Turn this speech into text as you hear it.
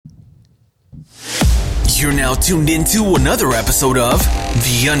You're now tuned into another episode of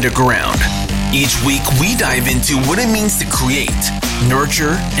The Underground. Each week, we dive into what it means to create,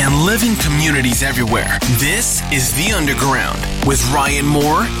 nurture, and live in communities everywhere. This is The Underground with Ryan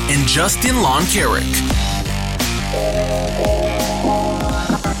Moore and Justin Loncarrick.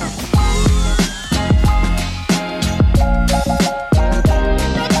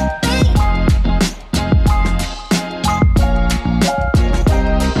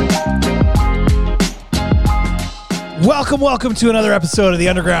 Welcome to another episode of the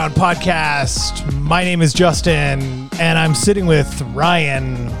Underground Podcast. My name is Justin, and I'm sitting with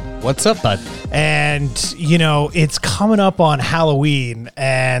Ryan. What's up, bud? And, you know, it's coming up on Halloween,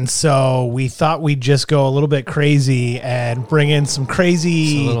 and so we thought we'd just go a little bit crazy and bring in some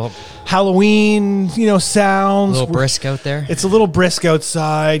crazy Halloween, sounds. A little brisk out there. It's a little brisk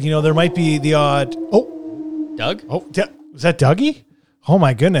outside. There might be the odd... Oh. Doug? Oh, was that Dougie? Oh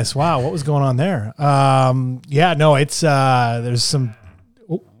my goodness! Wow, what was going on there? It's there's some.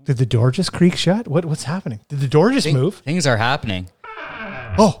 Oh, did the door just creak shut? What's happening? Did the door just move? Things are happening.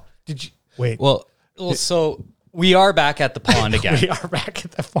 Oh, did you wait? Well, so we are back at the pond again. We are back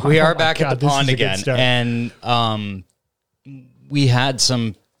at the pond. We are back at the pond again, and we had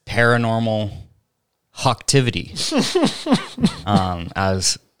some paranormal activity,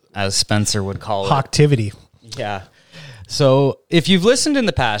 as Spencer would call it. Activity. Yeah. So if you've listened in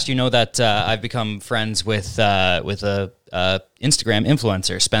the past, you know that I've become friends with a Instagram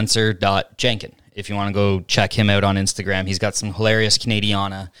influencer, Spencer.Jenkin. If you want to go check him out on Instagram, he's got some hilarious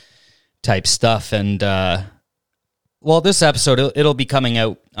Canadiana type stuff. And this episode it'll be coming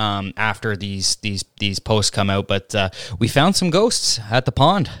out after these posts come out. But we found some ghosts at the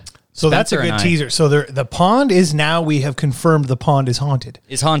pond. So that's a good teaser. So the pond is now, we have confirmed the pond is haunted.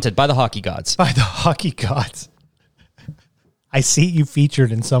 Is haunted by the hockey gods. By the hockey gods. I see you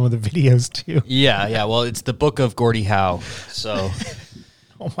featured in some of the videos too. Yeah. Well, it's the book of Gordie Howe. So,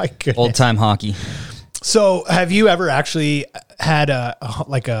 oh my goodness, old time hockey. So, have you ever actually had a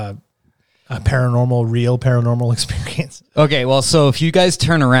real paranormal experience? Okay, well, so if you guys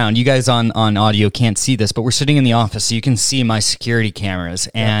turn around, you guys on audio can't see this, but we're sitting in the office, so you can see my security cameras,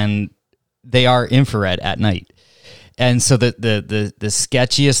 and they are infrared at night. And so the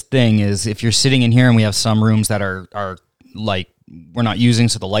sketchiest thing is if you're sitting in here, and we have some rooms that are like we're not using,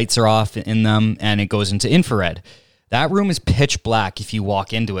 so the lights are off in them and it goes into infrared. That room is pitch black if you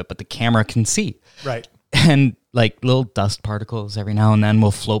walk into it, but the camera can see. Right. And like little dust particles every now and then will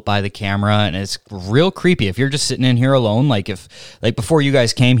float by the camera, and it's real creepy. If you're just sitting in here alone, like before you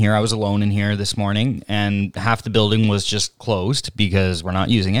guys came here, I was alone in here this morning and half the building was just closed because we're not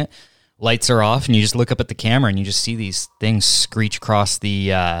using it. Lights are off and you just look up at the camera and you just see these things screech across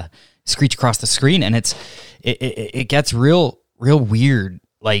the screen, and it gets real weird,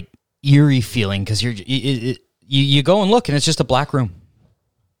 like eerie feeling, because you go and look and it's just a black room.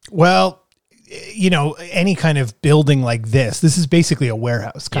 Well, any kind of building like this is basically a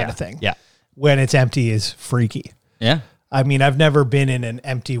warehouse kind of thing. Yeah. When it's empty is freaky. Yeah. I mean, I've never been in an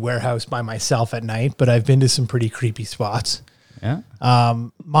empty warehouse by myself at night, but I've been to some pretty creepy spots. Yeah. I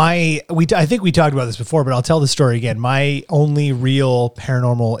think we talked about this before, but I'll tell the story again. My only real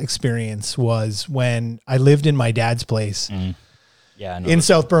paranormal experience was when I lived in my dad's place in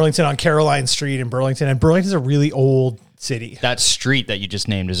South Burlington on Caroline Street in Burlington. And Burlington's a really old city. That street that you just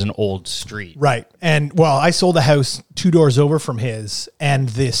named is an old street. Right. And I sold a house 2 doors over from his, and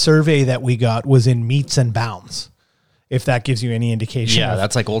the survey that we got was in meets and bounds, if that gives you any indication. Yeah,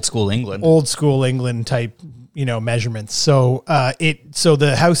 that's like old school England. Old school England type measurements. So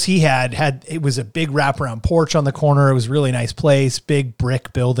the house he had it was a big wraparound porch on the corner. It was a really nice place, big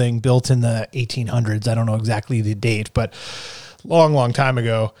brick building built in the 1800s. I don't know exactly the date, but long time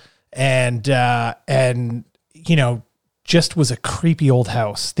ago. And just was a creepy old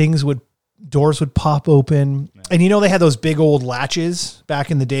house. Doors would pop open. Yeah. And they had those big old latches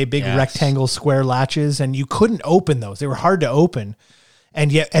back in the day, big rectangle square latches, and you couldn't open those. They were hard to open.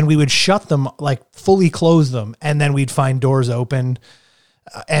 And we would shut them, like fully close them, and then we'd find doors open.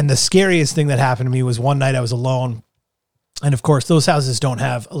 And the scariest thing that happened to me was one night I was alone. And of course, those houses don't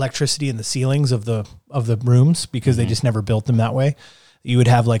have electricity in the ceilings of the rooms because they just never built them that way. You would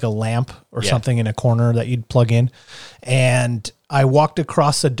have like a lamp or something in a corner that you'd plug in. And I walked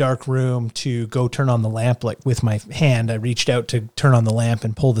across a dark room to go turn on the lamp, like with my hand. I reached out to turn on the lamp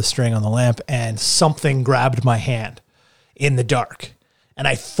and pull the string on the lamp, and something grabbed my hand in the dark. And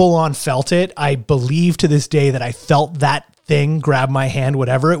I full on felt it. I believe to this day that I felt that thing grab my hand,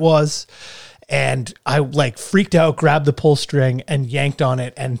 whatever it was. And I like freaked out, grabbed the pull string and yanked on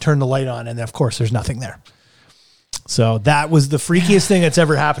it and turned the light on. And then of course there's nothing there. So that was the freakiest thing that's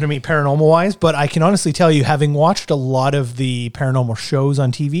ever happened to me paranormal wise. But I can honestly tell you, having watched a lot of the paranormal shows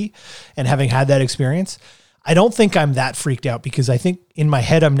on TV and having had that experience, I don't think I'm that freaked out, because I think in my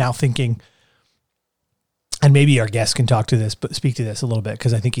head, I'm now thinking, and maybe our guest can speak to this a little bit,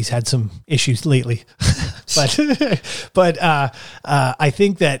 because I think he's had some issues lately. but I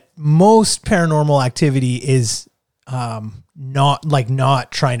think that most paranormal activity is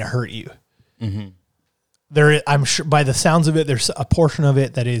not trying to hurt you. Mm-hmm. I'm sure by the sounds of it, there's a portion of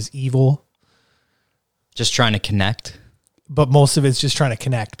it that is evil. Just trying to connect. But most of it's just trying to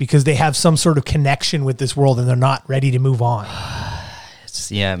connect, because they have some sort of connection with this world and they're not ready to move on.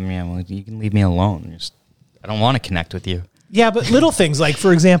 Well, you can leave me alone. I don't want to connect with you. Yeah, but little things like,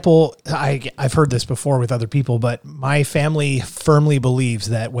 for example, I've heard this before with other people, but my family firmly believes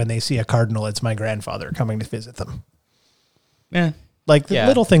that when they see a cardinal, it's my grandfather coming to visit them. Yeah.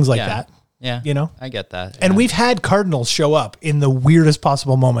 Little things like that. Yeah. You know? I get that. And we've had cardinals show up in the weirdest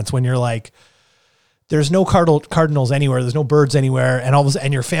possible moments when you're like, there's no cardinals anywhere. There's no birds anywhere. And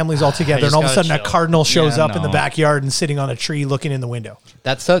and your family's all together. And all of a sudden a cardinal shows up in the backyard and sitting on a tree looking in the window.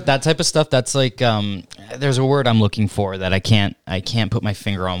 That type of stuff. That's like, there's a word I'm looking for that I can't put my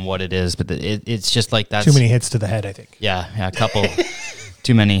finger on what it is, but it's just like that. Too many hits to the head, I think. Yeah. A couple,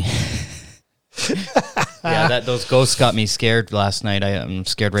 too many. Those ghosts got me scared last night. I'm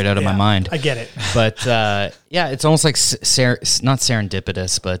scared right out of my mind. I get it. But it's almost like not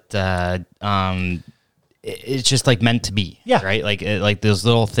serendipitous, but it's just like meant to be. Yeah. Right. Like those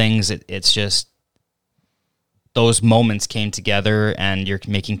little things. It's just those moments came together, and you're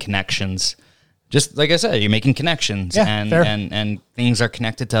making connections. Just like I said, you're making connections, and things are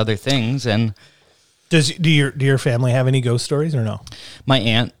connected to other things. And do your family have any ghost stories or no? My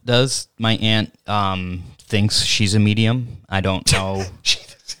aunt does. My aunt thinks she's a medium. I don't know.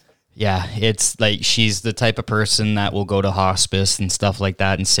 Yeah, it's like she's the type of person that will go to hospice and stuff like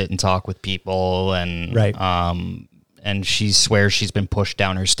that and sit and talk with people, and right. And she swears she's been pushed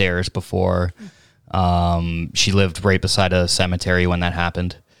down her stairs before. She lived right beside a cemetery when that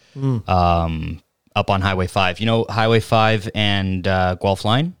happened. Up on Highway 5. You know Highway 5 and Guelph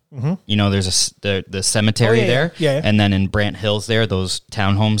Line? Mm-hmm. You know, there's the cemetery there. Yeah. And then in Brant Hills there, those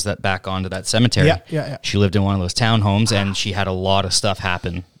townhomes that back onto that cemetery. Yeah. She lived in one of those townhomes, and she had a lot of stuff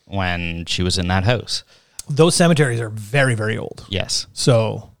happen when she was in that house. Those cemeteries are very, very old. Yes.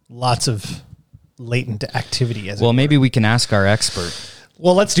 So lots of latent activity. Maybe we can ask our expert.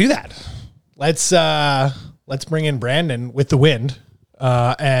 Well, let's do that. Let's bring in Brandon with the wind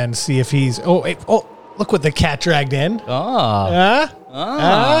and see if he's... Oh, look what the cat dragged in. Oh,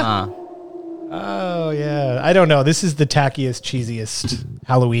 yeah. I don't know. This is the tackiest, cheesiest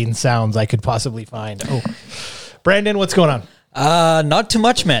Halloween sounds I could possibly find. Oh, Brandon, what's going on? Not too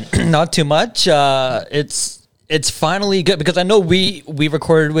much, man. Not too much. It's finally good, because I know I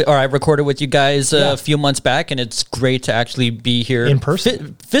recorded with you guys a few months back, and it's great to actually be here in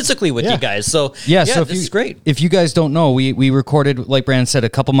person, physically with you guys. So so this is great. If you guys don't know, we recorded, like Brandon said, a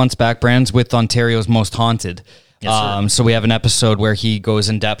couple months back. Brandon's with Ontario's Most Haunted. Yes, so we have an episode where he goes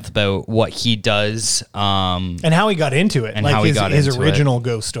in depth about what he does, and how he got into it, and how he got his into original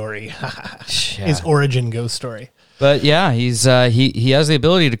ghost story, his origin ghost story. But yeah, he's he has the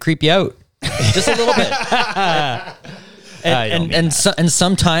ability to creep you out. Just a little bit. And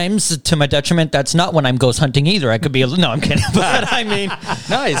sometimes, to my detriment, that's not when I'm ghost hunting either. I could be no, I'm kidding. But I mean,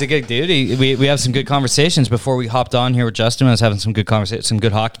 no, he's a good dude. We have some good conversations before we hopped on here with Justin. I was having some good conversation, some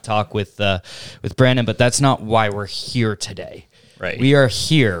good hockey talk with Brandon. But that's not why we're here today. Right. We are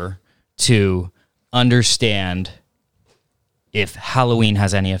here to understand if Halloween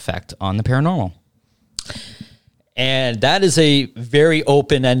has any effect on the paranormal. And that is a very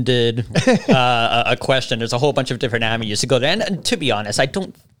open-ended a question. There's a whole bunch of different avenues to go there. And to be honest, I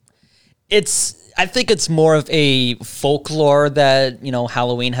think it's more of a folklore that,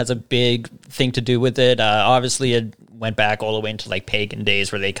 Halloween has a big thing to do with it. Obviously, it went back all the way into like pagan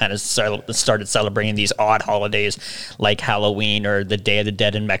days, where they kind of started celebrating these odd holidays like Halloween or the Day of the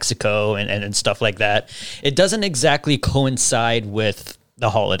Dead in Mexico and stuff like that. It doesn't exactly coincide with the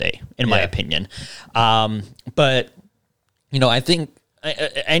holiday, in my opinion. But, I think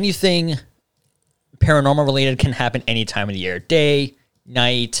anything paranormal related can happen any time of the year. Day,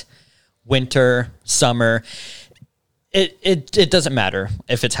 night, winter, summer. It doesn't matter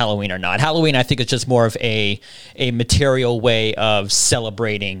if it's Halloween or not. Halloween, I think, is just more of a material way of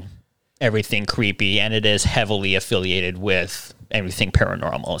celebrating everything creepy, and it is heavily affiliated with everything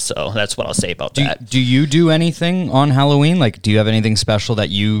paranormal. So that's what I'll say about that. Do you do anything on Halloween? Like, do you have anything special that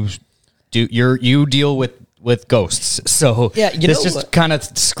you do? You deal with with ghosts. So Yeah, you this know just what? kind of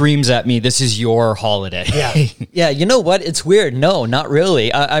screams at me, this is your holiday. Yeah. Yeah, you know what? It's weird. No, not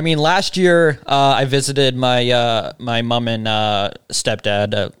really. I mean, last year I visited my my mom and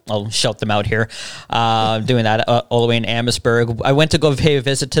stepdad. I'll shout them out here. Doing that all the way in Amherstburg. I went to go pay a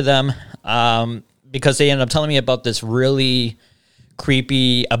visit to them because they ended up telling me about this really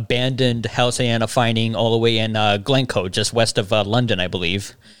creepy abandoned house they ended up finding all the way in Glencoe, just west of London, I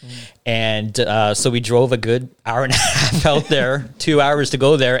believe. And so we drove a good hour and a half out there, 2 hours to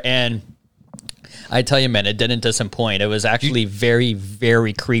go there, and I tell you, man, it didn't disappoint. It was actually very,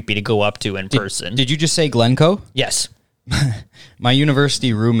 very creepy to go up to in person. Did you just say Glencoe? Yes. My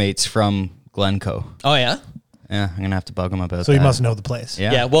university roommate's from Glencoe. Oh, yeah? Yeah, I'm gonna have to bug him about So that. you must know the place.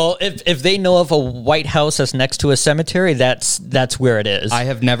 Yeah. Yeah, well, if they know of a white house that's next to a cemetery, that's where it is. I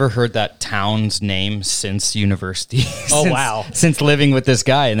have never heard that town's name since university. Oh, Since- wow. Since living with this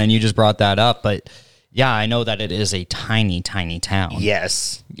guy, and then you just brought that up. But yeah, I know that it is a tiny, tiny town.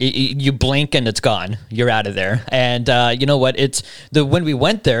 Yes, you blink and it's gone. You're out of there. And you know what? When we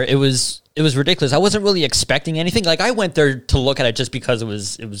went there, it was ridiculous. I wasn't really expecting anything. Like I went there to look at it just because it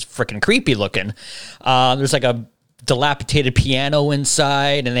was freaking creepy looking. There's like a dilapidated piano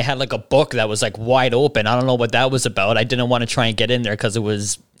inside, and they had like a book that was like wide open. I don't know what that was about. I didn't want to try and get in there because it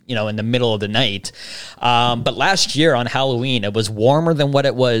was, in the middle of the night. But last year on Halloween, it was warmer than what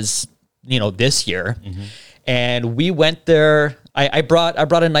it was, this year. Mm-hmm. And we went there. I brought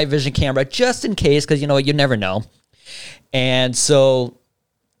a night vision camera just in case, because you never know. And so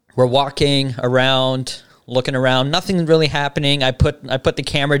we're walking around, looking around, nothing really happening. I put the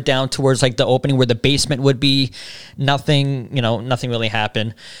camera down towards like the opening where the basement would be. Nothing really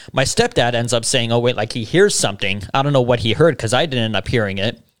happened. My stepdad ends up saying, "Oh wait, like he hears something." I don't know what he heard because I didn't end up hearing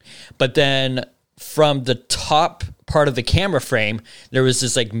it. But then from the top part of the camera frame, there was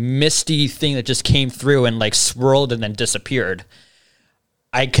this like misty thing that just came through and like swirled and then disappeared.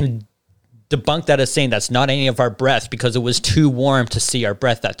 I can debunk that as saying that's not any of our breath because it was too warm to see our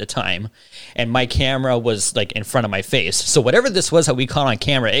breath at the time. And my camera was like in front of my face. So whatever this was that we caught on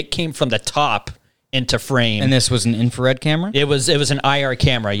camera, it came from the top into frame. And this was an infrared camera? It was an IR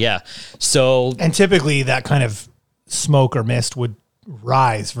camera, yeah. So And typically that kind of smoke or mist would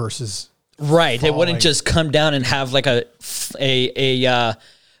rise versus right, it wouldn't falling. just come down and have like a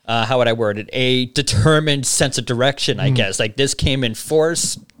how would I word it? A determined sense of direction, I guess. Like this came in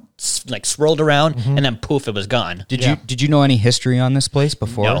force, like swirled around, and then poof, it was gone. Did you know any history on this place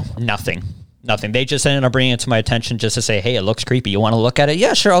before? No, nothing. They just ended up bringing it to my attention just to say, "Hey, it looks creepy. You want to look at it?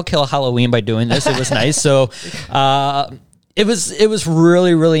 Yeah, sure. I'll kill Halloween by doing this." It was nice. So, it was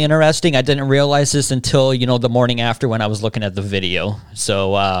really, really interesting. I didn't realize this until the morning after when I was looking at the video.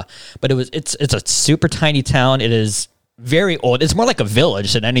 So, but it's a super tiny town. It is very old. It's more like a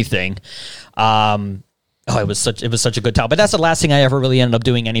village than anything. It was such a good town. But that's the last thing I ever really ended up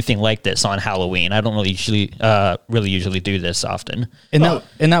doing anything like this on Halloween. I don't really usually do this often. And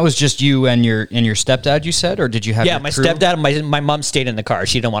that was just you and your stepdad, you said, or did you have? Yeah, your my crew? stepdad and my mom stayed in the car.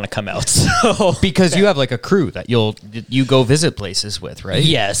 She didn't want to come out. So Because you have like a crew that you go visit places with, right?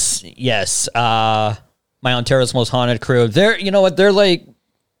 yes. My Ontario's Most Haunted crew. They're they're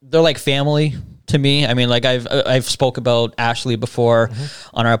like family to me. I mean, like I've spoke about Ashley before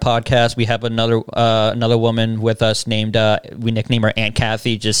on our podcast. We have another woman with us named we nickname her Aunt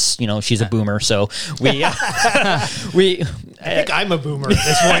Kathy. Just she's a boomer, so we I think I'm a boomer at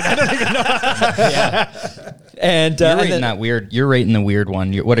this point. I don't even know. and You're and rating then- that weird. You're rating the weird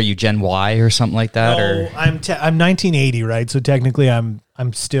one. What are you, Gen Y or something like that? No, Or I'm 1980, right? So technically I'm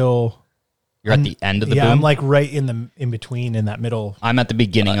still you're at the end of the yeah, boom? I'm like right in between in that middle. I'm at the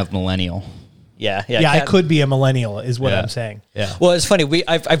beginning of millennial. yeah. Yeah, I Kat- could be a millennial is what Yeah. I'm saying. Yeah. Well, it's funny.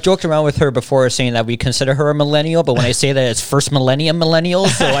 I've joked around with her before saying that we consider her a millennial, but when I say that it's first millennial,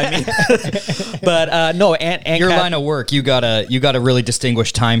 so I mean, but no, Aunt Your Kat- line of work, you gotta really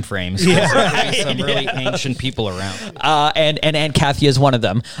distinguish time frames. Yeah. Some really ancient people around. and Aunt Kathy is one of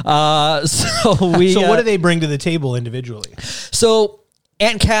them. So we. So what do they bring to the table individually? So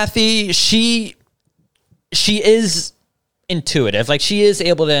Aunt Kathy, she is intuitive. Like she is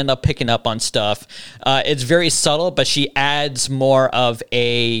able to end up picking up on stuff. It's very subtle, but she adds more of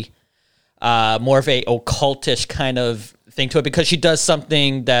a occultish kind of thing to it because she does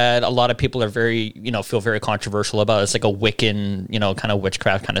something that a lot of people are very, feel very controversial about. It's like a Wiccan, kind of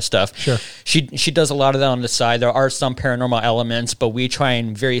witchcraft kind of stuff. Sure. She does a lot of that on the side. There are some paranormal elements, but we try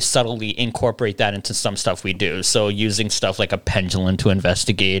and very subtly incorporate that into some stuff we do. So using stuff like a pendulum to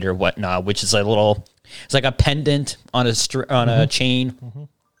investigate or whatnot, which is it's like a pendant on a chain,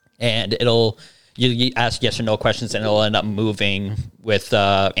 and it'll You ask yes or no questions, and it'll end up moving with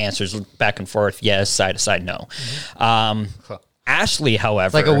answers back and forth, yes, side to side, no. Ashley,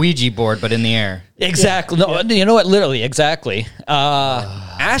 however, It's like a Ouija board, but in the air. exactly. No, you know what? Literally, exactly.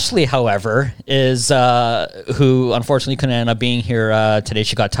 Ashley, however, is who unfortunately couldn't end up being here today.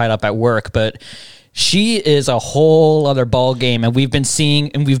 She got tied up at work, but she is a whole other ball game, and we've been seeing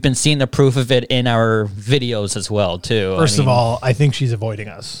the proof of it in our videos as well too. First of all, I think she's avoiding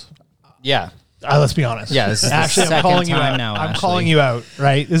us. Yeah. Let's be honest. Yeah, this is the Ashley, I'm second calling you time out. now, I'm Ashley. calling you out,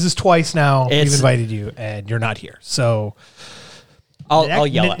 right? This is twice now. We've It's- invited you, and you're not here. So I'll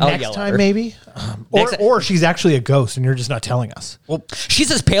yell. I'll next yell time, at her. maybe. Next- Or she's actually a ghost, and you're just not telling us. Well,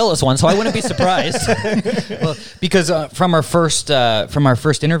 she's as pale as one, so I wouldn't be surprised. Well, because from our first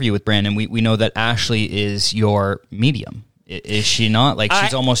interview with Brandon, we know that Ashley is your medium. Is she not? Like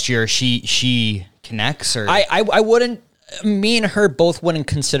she's almost your she connects or I wouldn't. Me and her both wouldn't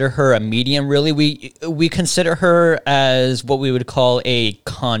consider her a medium. Really, we consider her as what we would call a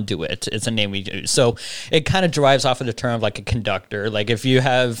conduit. It's a name we use. So it kind of derives off of the term like a conductor. Like if you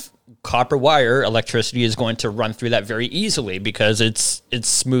have copper wire, electricity is going to run through that very easily because it's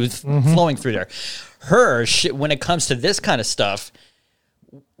smooth flowing through there. When it comes to this kind of stuff,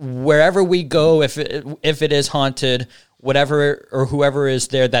 wherever we go, if it is haunted, whatever or whoever is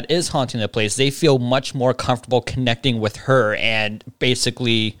there that is haunting the place, they feel much more comfortable connecting with her and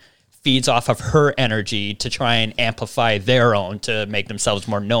basically feeds off of her energy to try and amplify their own to make themselves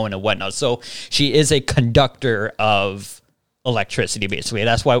more known and whatnot. So she is a conductor of electricity, basically.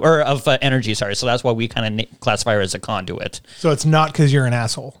 That's why, or of energy, sorry. So that's why we kind of classify her as a conduit. So it's not because you're an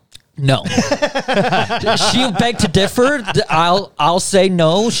asshole. No. She'll beg to differ. I'll say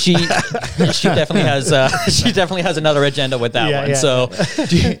no. She definitely has another agenda with that one. Yeah. So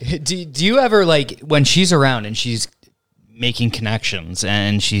do you ever like when she's around and she's making connections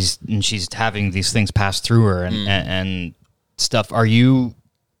and she's having these things pass through her and stuff, do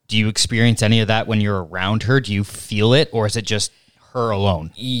you experience any of that when you're around her? Do you feel it, or is it just her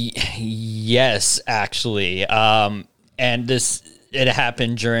alone? yes, actually. And it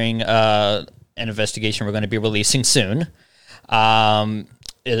happened during an investigation we're going to be releasing soon.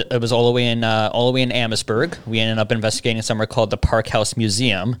 It was all the way in Amherstburg. We ended up investigating somewhere called the Park House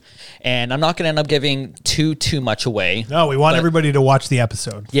Museum, and I'm not going to end up giving too much away. No, we want everybody to watch the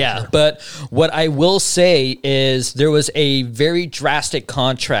episode. Yeah, but what I will say is there was a very drastic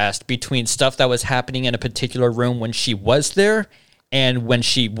contrast between stuff that was happening in a particular room when she was there and when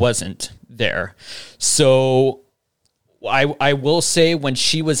she wasn't there. So I will say when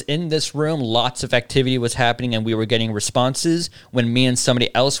she was in this room, lots of activity was happening and we were getting responses. When me and somebody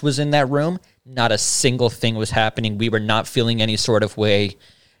else was in that room, not a single thing was happening. We were not feeling any sort of way,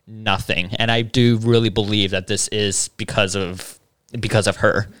 nothing. And I do really believe that this is because of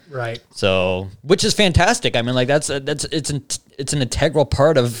her. Right. So, which is fantastic. I mean, like it's an integral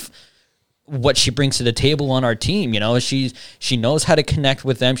part of what she brings to the table on our team. You know, she knows how to connect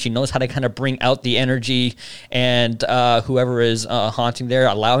with them. She knows how to kind of bring out the energy and whoever is haunting there,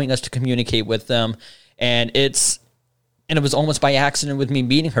 allowing us to communicate with them. And it was almost by accident with me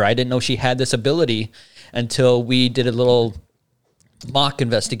meeting her. I didn't know she had this ability until we did a little mock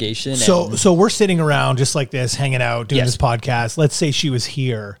investigation. So we're sitting around just like this, hanging out, doing Yes. this podcast. Let's say she was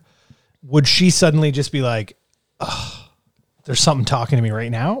here. Would she suddenly just be like, there's something talking to me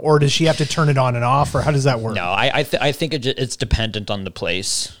right now? Or does she have to turn it on and off? Or how does that work? No, I think it's dependent on the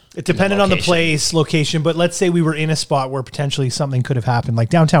place. It depended on the place, location, but let's say we were in a spot where potentially something could have happened. Like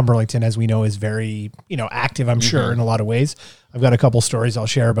downtown Burlington, as we know, is very, active, I'm sure, in a lot of ways. I've got a couple stories I'll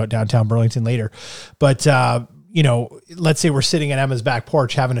share about downtown Burlington later. But, let's say we're sitting at Emma's back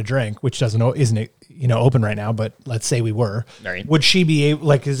porch having a drink, which isn't open right now, but let's say we were. Right. Would she be able,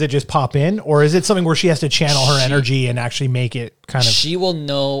 like, does it just pop in? Or is it something where she has to channel her energy and actually make it kind of... She will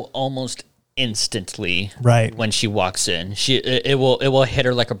know almost instantly Right. when she walks in. It will hit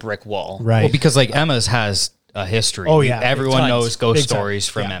her like a brick wall. Right. Well, because like Emma's has a history. Oh, yeah. Everyone Tons. knows ghost Big time. stories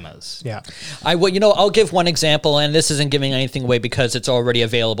from Yeah. Emma's. Yeah. I'll give one example, and this isn't giving anything away because it's already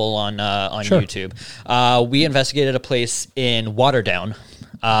available on Sure. YouTube. We investigated a place in Waterdown.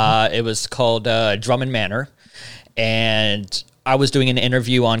 It was called Drummond Manor, and I was doing an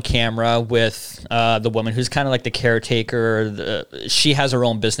interview on camera with the woman who's kind of like the caretaker. She has her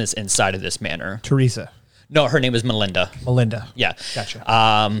own business inside of this manor. Teresa. No, her name is Melinda. Melinda. Yeah. Gotcha.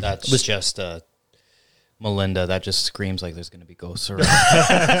 That's just Melinda. That just screams like there's going to be ghosts around.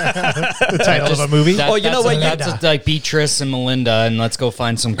 The title of a movie? Oh, you know what? That's like Beatrice and Melinda, and let's go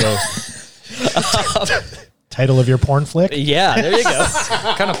find some ghosts. Title of your porn flick? Yeah, there you go.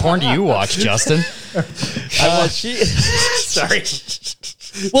 What kind of porn do you watch, Justin? Sorry.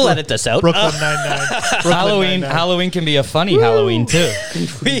 We'll edit this out. Brooklyn Nine-Nine. Halloween can be a funny Halloween too.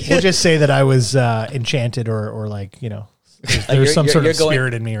 We'll just say that I was enchanted or like, you know, there's some sort of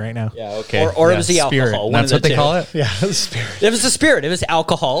spirit in me right now. Yeah, okay. Or it was the spirit. alcohol. That's what they call it? Yeah, the spirit. It was the spirit. It was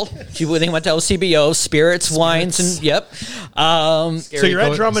alcohol. They went to LCBO, spirits, wines, and yep. So you're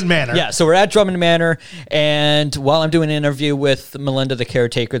at Drummond Manor. Yeah, so we're at Drummond Manor, and while I'm doing an interview with Melinda, the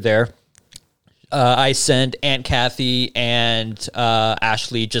caretaker there, I send Aunt Kathy and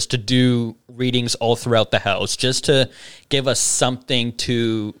Ashley just to do readings all throughout the house, just to give us something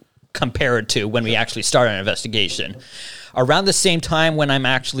to compare it to when we actually start an investigation. Around the same time when I'm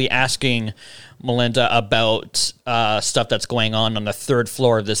actually asking Melinda about stuff that's going on the third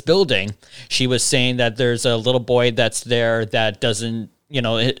floor of this building, she was saying that there's a little boy that's there that doesn't, you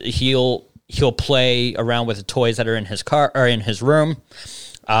know, he'll play around with the toys that are in his car or in his room.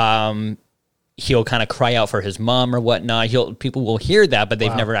 He'll kind of cry out for his mom or whatnot. People will hear that, but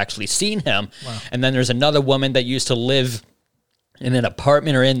they've never actually seen him. Wow. And then there's another woman that used to live in an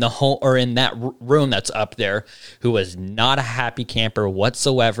apartment or in the home or in that room that's up there, who was not a happy camper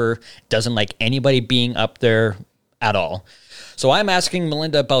whatsoever, doesn't like anybody being up there at all. So I'm asking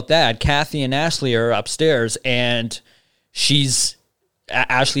Melinda about that. Kathy and Ashley are upstairs, and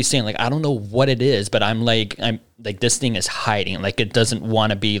Ashley's saying, like, I don't know what it is, but I'm like, this thing is hiding. Like, it doesn't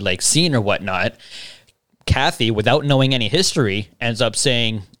want to be like seen or whatnot. Kathy, without knowing any history, ends up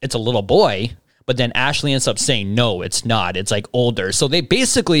saying it's a little boy. But then Ashley ends up saying, no, it's not. It's like older. So they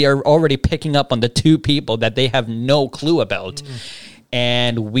basically are already picking up on the two people that they have no clue about.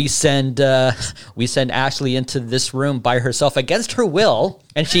 And we send Ashley into this room by herself against her will.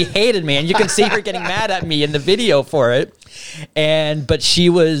 And she hated me. And you can see her getting mad at me in the video for it. But she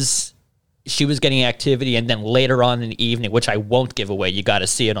was getting activity. And then later on in the evening, which I won't give away, you got to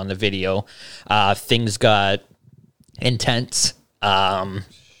see it on the video, things got intense.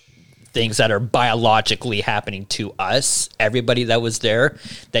 Things that are biologically happening to us, everybody that was there,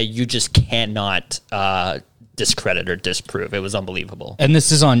 that you just cannot discredit or disprove. It was unbelievable. And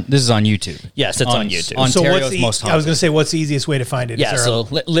this is on YouTube. Yes, it's on YouTube. Ontario's Most Haunted. I was going to say, what's the easiest way to find it? Yeah, so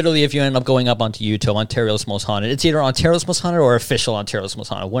literally, if you end up going up onto YouTube, Ontario's Most Haunted, it's either Ontario's Most Haunted or official Ontario's Most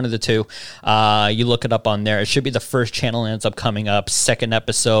Haunted, one of the two. You look it up on there. It should be the first channel that ends up coming up. Second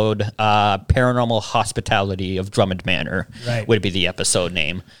episode, Paranormal Hospitality of Drummond Manor, right, would be the episode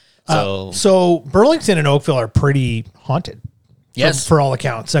name. So Burlington and Oakville are pretty haunted. Yes, for all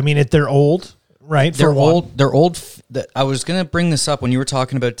accounts. I mean, they're old, right? They're old. They're old. I was going to bring this up when you were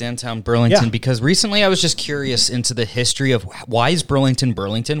talking about downtown Burlington, because recently I was just curious into the history of why is Burlington?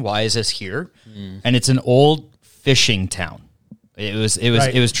 Why is this here? And it's an old fishing town. It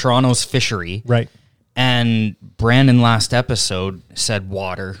was Toronto's fishery, right? And Brandon last episode said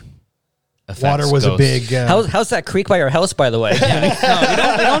water. Water was ghosts. A big. How's that creek by your house, by the way? No,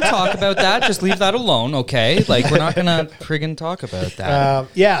 we don't talk about that. Just leave that alone, okay? Like, we're not gonna friggin' talk about that.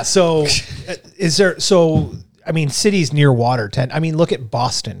 So, is there? So, I mean, cities near water tend. I mean, look at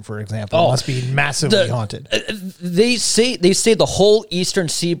Boston, for example. It must be massively haunted. They say the whole eastern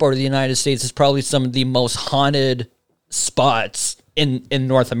seaboard of the United States is probably some of the most haunted spots in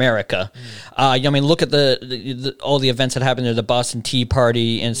North America. I mean, look at the all the events that happened there, the Boston Tea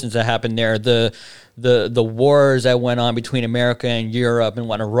Party incidents that happened there, the wars that went on between America and Europe and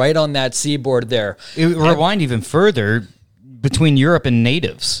whatnot, right on that seaboard there. Rewind even further, between Europe and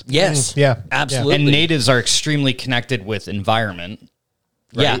natives. Yes. Yeah. Absolutely. And natives are extremely connected with environment.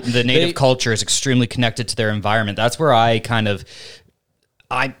 Right? Yeah. The native culture is extremely connected to their environment. That's where I'll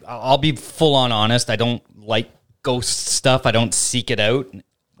be full on honest. I don't like ghost stuff. I don't seek it out.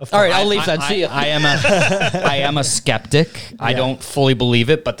 All right, I'll leave that. See you. I am a skeptic. Yeah. I don't fully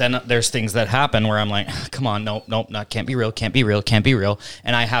believe it, but then there's things that happen where I'm like, come on, nope, can't be real.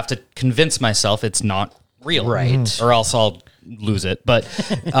 And I have to convince myself it's not real. Right. Or else I'll lose it. But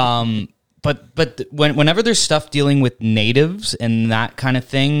whenever there's stuff dealing with natives and that kind of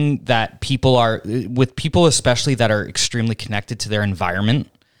thing, that people especially that are extremely connected to their environment,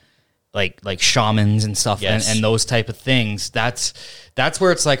 like shamans and stuff, yes, and those type of things, that's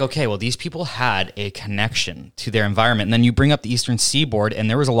where it's like, okay, well, these people had a connection to their environment. And then you bring up the Eastern Seaboard, and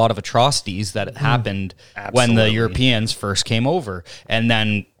there was a lot of atrocities that happened when the Europeans first came over, and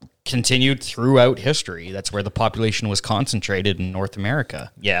then continued throughout history. That's where the population was concentrated in North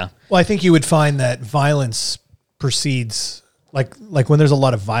America. Yeah. Well, I think you would find that violence precedes, like when there's a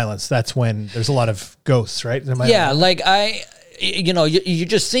lot of violence, that's when there's a lot of ghosts, right? You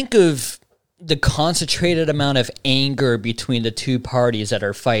just think of the concentrated amount of anger between the two parties that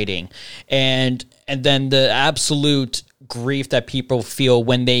are fighting, and then the absolute grief that people feel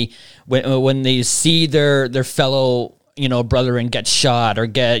when they see their fellow brother gets shot or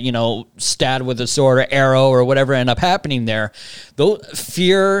get, stabbed with a sword or arrow or whatever end up happening there, though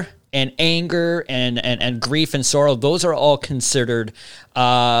fear and anger and grief and sorrow, those are all considered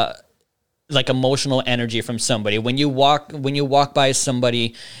like emotional energy from somebody. When you walk by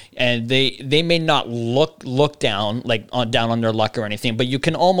somebody and they may not look down down on their luck or anything, but you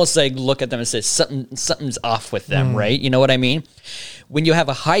can almost like look at them and say something's off with them, right? You know what I mean? When you have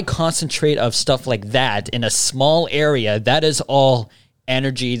a high concentrate of stuff like that in a small area, that is all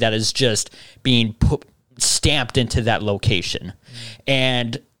energy that is just being stamped into that location.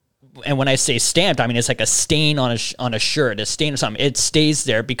 And when I say stamped, I mean it's like a stain on a shirt, a stain or something. It stays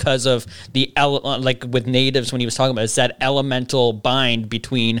there because of the like with natives when he was talking about it, it's that elemental bind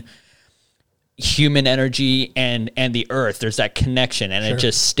between human energy and the earth. There's that connection, and it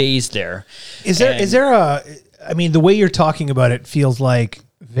just stays there. Is there a? I mean, the way you're talking about it feels like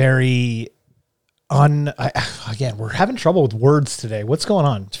very again, we're having trouble with words today. What's going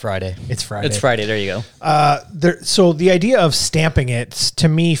on? It's Friday. It's Friday. It's Friday. There you go. So the idea of stamping it to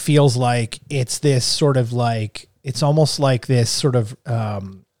me feels like it's this sort of like, it's almost like this sort of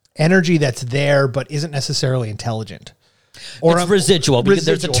energy that's there, but isn't necessarily intelligent. Or it's residual, because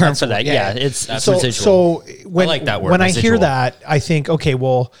there's a term for that. Yeah, it's residual. So when, I like that word, when residual. I hear that, I think, okay,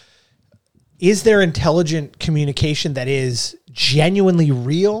 well, is there intelligent communication that is genuinely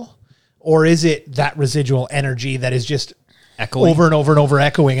real? Or is it that residual energy that is just Echoing. over and over and over,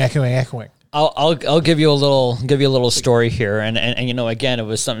 echoing? I'll give you a little story here, and again, it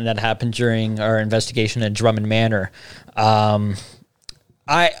was something that happened during our investigation at Drummond Manor. I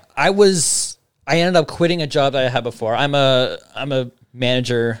ended up quitting a job that I had before. I'm a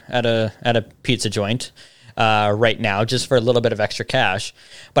manager at a pizza joint right now, just for a little bit of extra cash,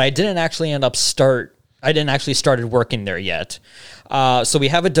 but I didn't actually started working there yet. So we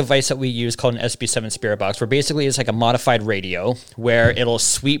have a device that we use called an SB7 Spirit Box, where basically it's like a modified radio where it'll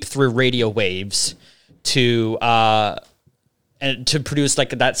sweep through radio waves to produce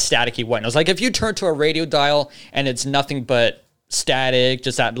like that staticky white noise. Like if you turn to a radio dial and it's nothing but static,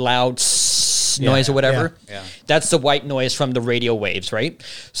 just that loud noise or whatever, that's the white noise from the radio waves, right?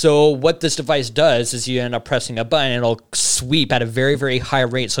 So what this device does is you end up pressing a button and it'll sweep at a very, very high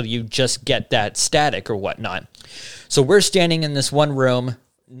rate so that you just get that static or whatnot. So we're standing in this one room,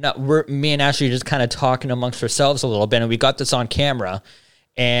 me and Ashley just kind of talking amongst ourselves a little bit, and we got this on camera,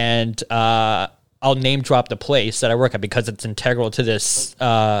 and I'll name drop the place that I work at because it's integral to this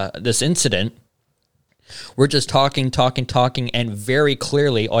incident. We're just talking, and very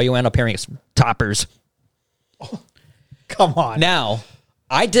clearly, all you end up hearing is toppers. Oh, come on. Now,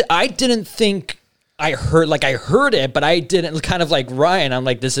 I didn't think I heard it, but I didn't, kind of like Ryan. I'm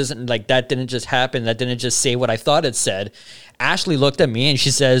like, this isn't like, that didn't just happen. That didn't just say what I thought it said. Ashley looked at me and she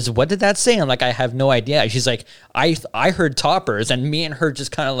says, "What did that say?" I'm like, "I have no idea." She's like, I heard toppers, and me and her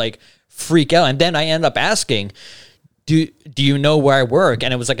just kind of like freak out. And then I end up asking, do you know where I work?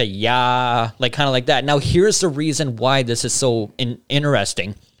 And it was like like kind of like that. Now here's the reason why this is so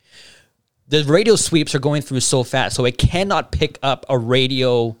interesting. The radio sweeps are going through so fast, so it cannot pick up a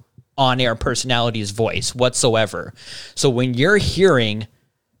radio on-air personality's voice whatsoever. So when you're hearing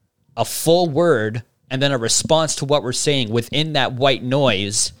a full word and then a response to what we're saying within that white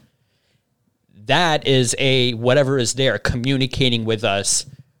noise, that is whatever is there communicating with us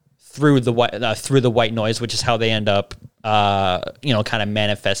through the white noise, which is how they end up, kind of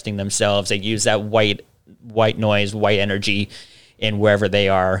manifesting themselves. They use that white noise, white energy in wherever they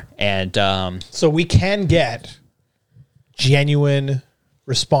are. And so we can get genuine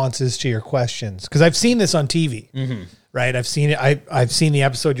responses to your questions, because I've seen this on TV, right? I've seen it. I've seen the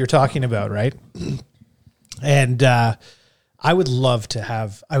episode you're talking about, right? And I would love to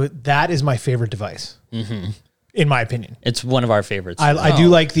have. That is my favorite device, in my opinion. It's one of our favorites. I do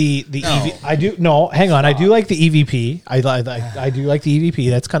like the EV. I do hang on. I do like the EVP. I do like the EVP.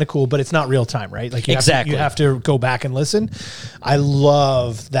 That's kind of cool, but it's not real time, right? Like you have to go back and listen. I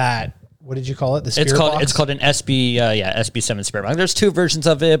love that. What did you call it? The Spirit Box? It's called an SB7 Spirit Box. There's two versions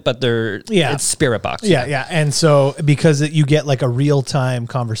of it, but it's Spirit Box. Yeah. And so because you get like a real time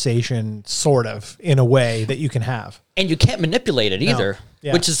conversation, sort of, in a way that you can have, and you can't manipulate it either,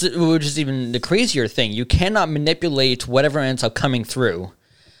 which is even the crazier thing. You cannot manipulate whatever ends up coming through.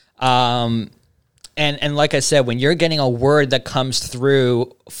 And like I said, when you're getting a word that comes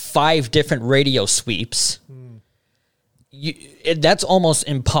through 5 different radio sweeps. That's almost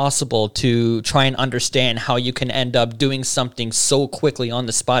impossible to try and understand how you can end up doing something so quickly on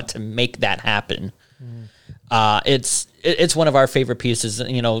the spot to make that happen. It's one of our favorite pieces,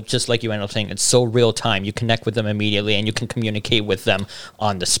 you know, just like you ended up saying, it's so real time. You connect with them immediately and you can communicate with them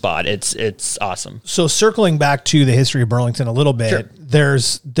on the spot. It's awesome. So circling back to the history of Burlington a little bit, Sure.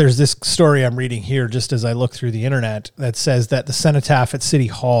 there's this story I'm reading here just as I look through the internet that says that the cenotaph at City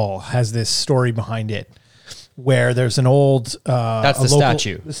Hall has this story behind it where there's an old That's the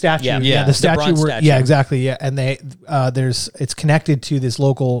statue. The statue. Yeah. Yeah, Yeah. the The statue. bronze statue. Yeah, exactly. Yeah. And it's connected to this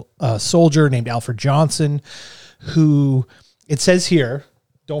local soldier named Alfred Johnson, who it says here,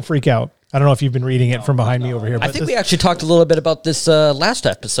 don't freak out. I don't know if you've been reading it from behind me over here. I but think we actually talked a little bit about this last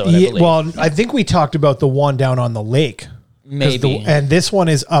episode, I believe. well, I think we talked about the one down on the lake. 'Cause Maybe. and this one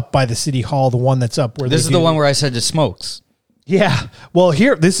is up by the City Hall, the one that's up where This is the one where I said it smokes. Yeah. Well,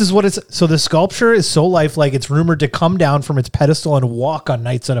 here, this is what it's. So the sculpture is so lifelike, it's rumored to come down from its pedestal and walk on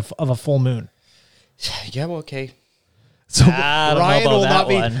nights of a full moon. Yeah, well, okay. So I don't know Ryan about will that not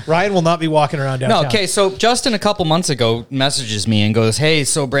be one. Ryan will not be walking around downtown. No, okay. So Justin a couple months ago messages me and goes, "Hey,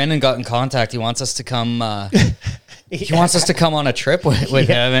 so Brandon got in contact. He wants us to come. He wants us to come on a trip with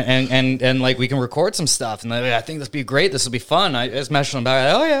him, and like we can record some stuff. And I think this will be great. This will be fun." I was messaging him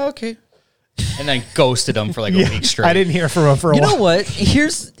back. Oh yeah, okay. And then ghosted him for like a week straight. I didn't hear from him for a You while. know what?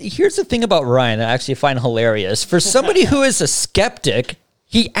 Here's the thing about Ryan that I actually find hilarious. For somebody who is a skeptic,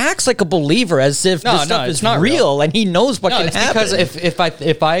 he acts like a believer as if this stuff it's is not real and he knows what No, can it's happen. because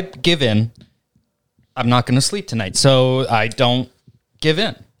if I give in, I'm not going to sleep tonight. So I don't give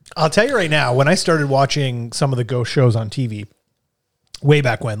in. I'll tell you right now, when I started watching some of the ghost shows on TV, way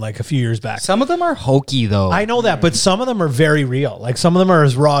back when, like a few years back. Some of them are hokey though. I know that, but some of them are very real. Like some of them are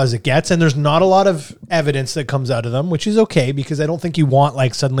as raw as it gets, and there's not a lot of evidence that comes out of them, which is okay because I don't think you want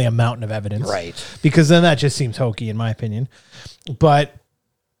like suddenly a mountain of evidence. Right. Because then that just seems hokey in my opinion. But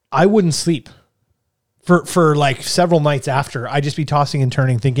I wouldn't sleep for like several nights after. I'd just be tossing and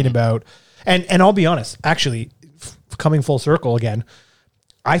turning thinking about and I'll be honest, actually coming full circle again,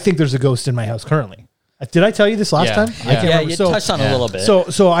 I think there's a ghost in my house currently. Did I tell you this last Yeah. time? Yeah. I can't yeah, remember. you So- touched on it a little bit.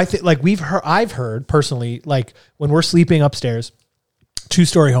 so I think like I've heard personally, like when we're sleeping upstairs,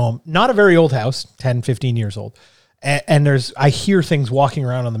 2-story home, not a very old house, 10, 15 years old. And I hear things walking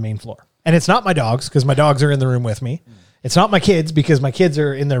around on the main floor, and it's not my dogs because my dogs are in the room with me. It's not my kids because my kids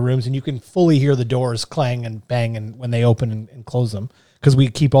are in their rooms and you can fully hear the doors clang and bang and when they open and close them because we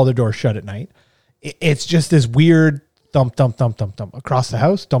keep all the doors shut at night. It's just this weird thump, thump, thump, thump, thump across the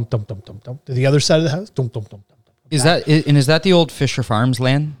house, thump, thump, thump, thump, thump to the other side of the house, thump, thump, thump, thump. Is that the old Fisher Farms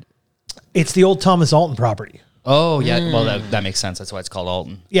land? It's the old Thomas Alton property. Oh yeah, well that makes sense. That's why it's called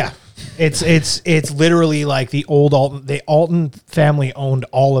Alton. Yeah, it's literally like the old Alton. The Alton family owned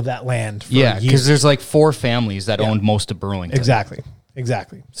all of that land. For Yeah, years. because there's like 4 families that owned most of Burlington.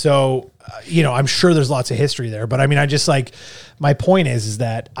 Exactly. So I'm sure there's lots of history there, but I mean, I just like my point is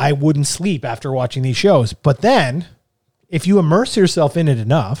that I wouldn't sleep after watching these shows. But then, if you immerse yourself in it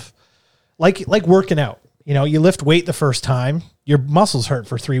enough, like working out, you lift weight the first time, your muscles hurt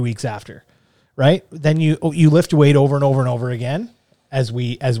for 3 weeks after. Right. Then you lift weight over and over and over again. As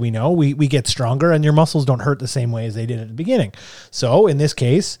we know, we get stronger and your muscles don't hurt the same way as they did at the beginning. So in this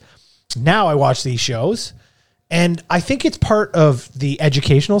case, now I watch these shows and I think it's part of the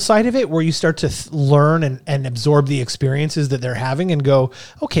educational side of it where you start to learn and absorb the experiences that they're having and go,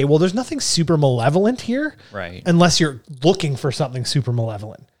 okay, well, there's nothing super malevolent here. Right. Unless you're looking for something super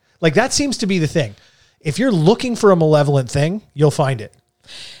malevolent. Like that seems to be the thing. If you're looking for a malevolent thing, you'll find it.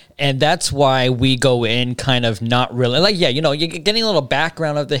 And that's why we go in kind of not really like, you're getting a little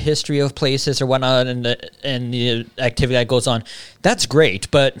background of the history of places or whatnot and the activity that goes on. That's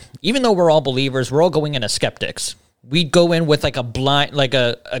great. But even though we're all believers, we're all going in as skeptics. We go in with like a blind, like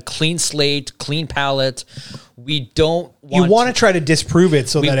a clean slate, clean palette. We don't You want to try to disprove it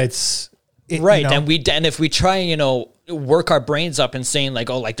so that it's right. And if we try, work our brains up and saying like,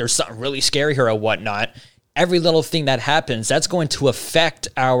 oh, like there's something really scary here or whatnot, every little thing that happens, that's going to affect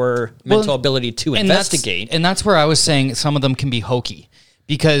our mental ability to investigate. And that's where I was saying some of them can be hokey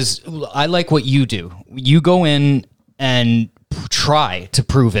because I like what you do. You go in and try to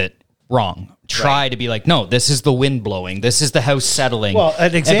prove it wrong. Try to be like, no, this is the wind blowing. This is the house settling. Well,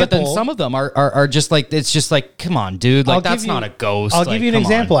 an example. But then some of them are just like, it's just like, come on, dude. Like, that's not a ghost. I'll give you an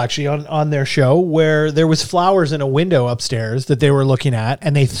example actually on their show where there was flowers in a window upstairs that they were looking at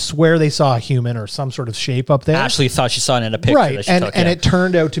and they swear they saw a human or some sort of shape up there. Ashley thought she saw it in a picture Right. that she And took. it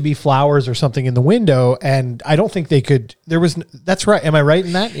turned out to be flowers or something in the window. And I don't think they could, that's right. Am I right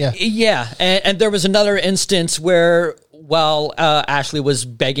in that? Yeah. Yeah. And there was another instance where while Ashley was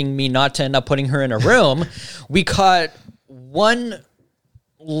begging me not to end up putting her in a room, we caught one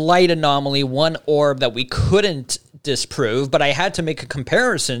light anomaly, one orb that we couldn't disprove, but I had to make a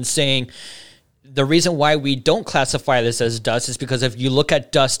comparison saying the reason why we don't classify this as dust is because if you look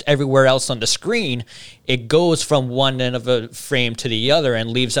at dust everywhere else on the screen, it goes from one end of a frame to the other and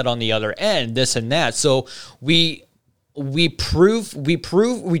leaves it on the other end, this and that. So we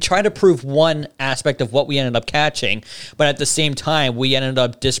try to prove one aspect of what we ended up catching, but at the same time, we ended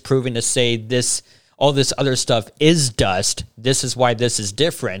up disproving to say all this other stuff is dust. This is why this is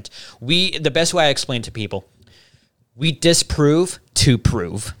different. The best way I explain to people, we disprove to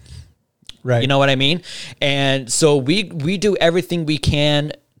prove. Right. You know what I mean? And so we do everything we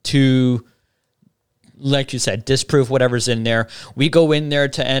can to, like you said, disprove whatever's in there. We go in there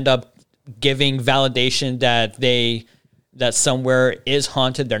to end up giving validation that somewhere is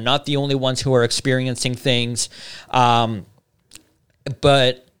haunted. They're not the only ones who are experiencing things. But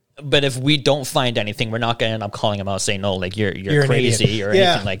if we don't find anything, we're not going to end up calling them out saying, no, like you're crazy or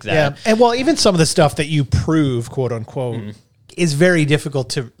anything like that. Yeah. And well, even some of the stuff that you prove, quote unquote, is very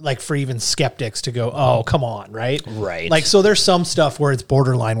difficult to, like, for even skeptics to go, oh, come on, right? Right. Like, so there's some stuff where it's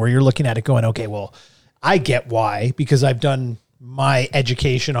borderline, where you're looking at it going, okay, well, I get why, because I've done my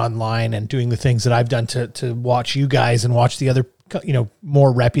education online and doing the things that I've done to watch you guys and watch the other,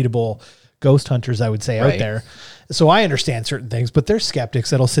 more reputable ghost hunters, I would say, out there. So I understand certain things, but there's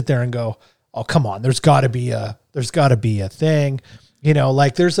skeptics that'll sit there and go, oh, come on, there's gotta be a thing.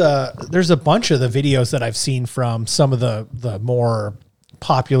 Like there's a bunch of the videos that I've seen from some of the more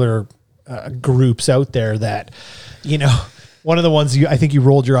popular groups out there that, one of the ones I think you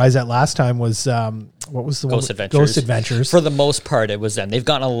rolled your eyes at last time was, what was the Ghost one? Adventures. Ghost Adventures. For the most part, it was them. They've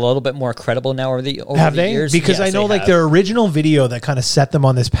gotten a little bit more credible now over the years. Because yes, I know, like, their original video that kind of set them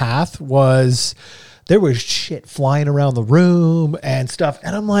on this path was, there was shit flying around the room and stuff.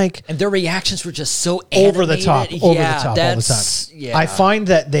 And I'm like, and their reactions were just so over the top animated. all the time. Yeah. I find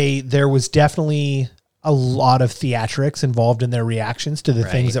that there was definitely a lot of theatrics involved in their reactions to the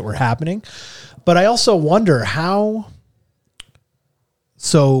things that were happening. But I also wonder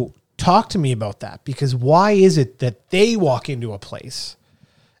so talk to me about that, because why is it that they walk into a place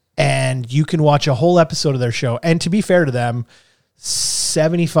and you can watch a whole episode of their show, and to be fair to them,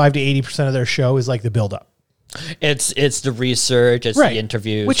 75 to 80% of their show is like the build up. It's the research, it's the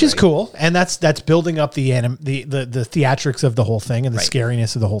interviews, which is cool, and that's building up the theatrics of the whole thing and the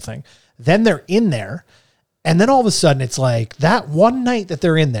scariness of the whole thing. Then they're in there, and then all of a sudden it's like that one night that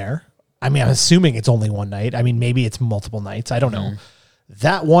they're in there. I mean, I'm assuming it's only one night. I mean, maybe it's multiple nights. I don't know.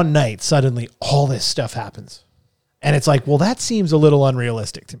 That one night, suddenly all this stuff happens, and it's like, well, that seems a little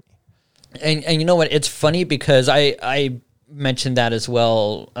unrealistic to me. And you know what? It's funny because I mentioned that as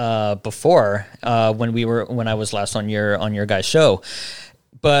well before when I was last on your guys' show.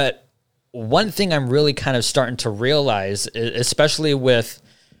 But one thing I'm really kind of starting to realize, especially with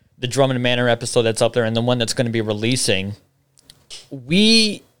the Drummond Manor episode that's up there and the one that's going to be releasing,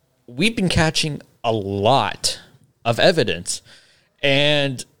 we've been catching a lot of evidence,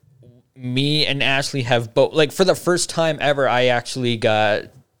 and me and Ashley have both, like, for the first time ever, I actually got.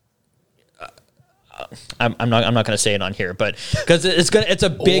 I'm not going to say it on here, but because it's a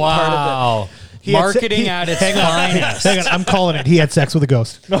big part of it. Marketing at its finest. Hang on, I'm calling it. He had sex with a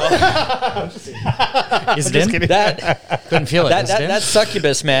ghost. Is it in? That couldn't feel it. That's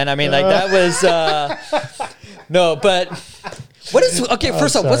succubus, man. I mean, like, that was no, but what is okay?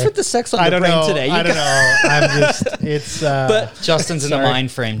 First off, what's with the sex on the brain today? I don't know. I'm just it's. But Justin's in the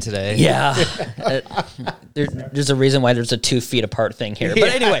mind frame today. Yeah, there's a reason why there's a 2 feet apart thing here. But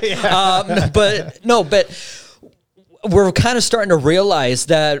anyway, but we're kind of starting to realize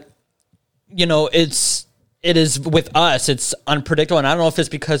that, it is with us, it's unpredictable. And I don't know if it's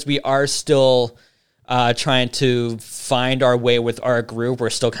because we are still trying to find our way with our group. We're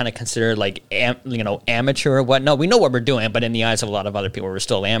still kind of considered like, amateur or whatnot. We know what we're doing, but in the eyes of a lot of other people, we're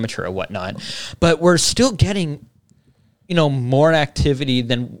still amateur or whatnot. But we're still getting, more activity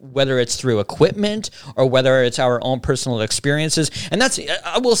than whether it's through equipment or whether it's our own personal experiences. And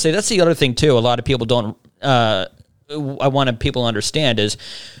I will say, that's the other thing too. A lot of people don't, I want people to understand is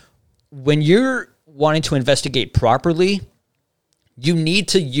when you're wanting to investigate properly, you need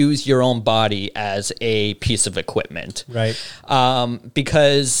to use your own body as a piece of equipment. Right.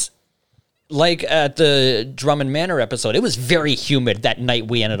 Because like at the Drummond Manor episode, it was very humid that night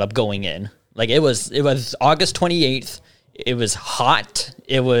we ended up going in. Like it was August 28th. It was hot.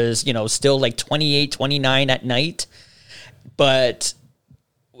 It was, still like 28, 29 at night. But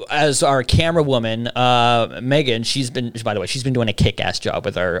as our camera woman, Megan, she's been doing a kick-ass job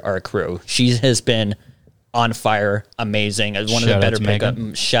with our crew. She has been on fire, amazing. One of the better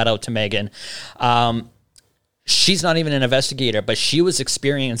pickup. Shout out to Megan. She's not even an investigator, but she was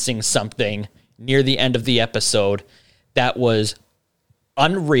experiencing something near the end of the episode that was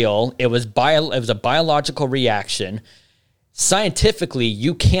unreal. It was a biological reaction. Scientifically,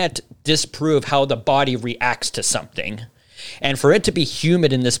 you can't disprove how the body reacts to something. And for it to be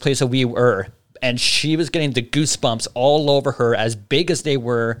humid in this place that we were, and she was getting the goosebumps all over her, as big as they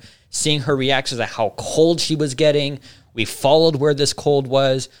were, seeing her reactions at how cold she was getting. We followed where this cold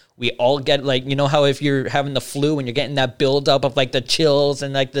was. We all get, like, you know how if you're having the flu and you're getting that buildup of like the chills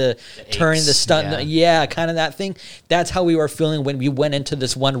and like the turning the stun, yeah, kind of that thing. That's how we were feeling when we went into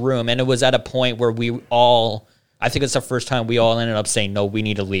this one room. And it was at a point where we all, I think it's the first time we all ended up saying, no, we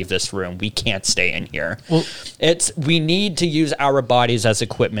need to leave this room. We can't stay in here. Well, we need to use our bodies as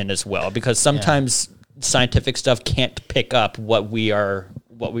equipment as well, because sometimes scientific stuff can't pick up what we are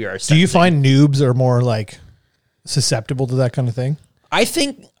sensing. Do you find noobs are more like susceptible to that kind of thing? I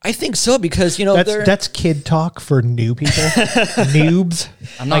think so, because that's kid talk for new people. Noobs.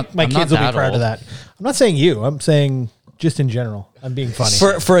 My kids will be proud of that. I'm not saying you. I'm saying just in general. I'm being funny.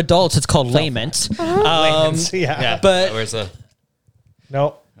 For adults, it's called layment. Yeah. But where's the?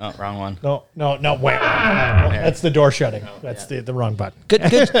 No. Oh, wrong one. No. Wait. That's the door shutting. That's the wrong button.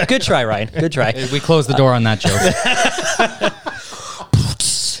 Good try, Ryan. Good try. We closed the door on that joke.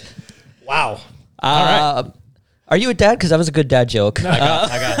 Wow. All right. Are you a dad? Because that was a good dad joke. I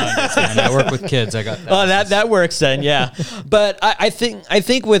got hundreds, man. I work with kids. I got that. Oh, that works then, yeah. But I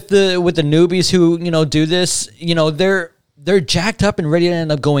think with the newbies who do this, they're jacked up and ready to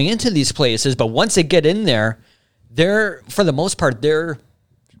end up going into these places. But once they get in there, they're, for the most part, they're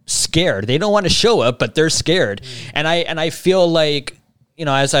scared. They don't want to show up, but they're scared. And I feel like,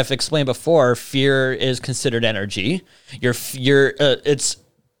 as I've explained before, fear is considered energy. It's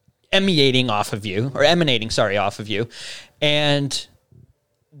emanating off of you, and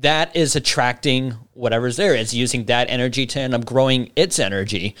that is attracting whatever's there. It's using that energy to end up growing its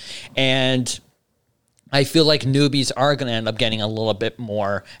energy. And I feel like newbies are going to end up getting a little bit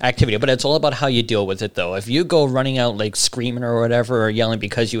more activity, but it's all about how you deal with it, though. If you go running out like screaming or whatever, or yelling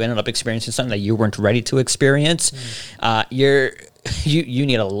because you ended up experiencing something that you weren't ready to experience, you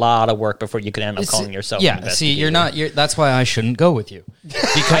need a lot of work before you can end up calling yourself. Yeah, see, that's why I shouldn't go with you.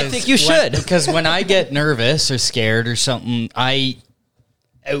 Because I think you should. Because when I get nervous or scared or something, I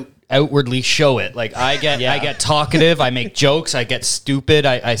outwardly show it. Like I get talkative, I make jokes, I get stupid,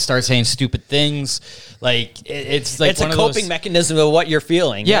 I start saying stupid things. Like it's like it's a coping mechanism of what you're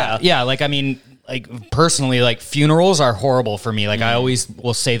feeling. Yeah. Like, I mean, like personally, like funerals are horrible for me. Like I always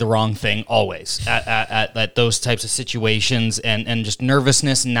will say the wrong thing always at those types of situations, and just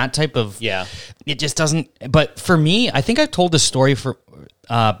nervousness and that type of, it just doesn't. But for me, I think I've told this story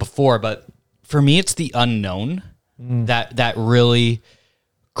before, but for me, it's the unknown that really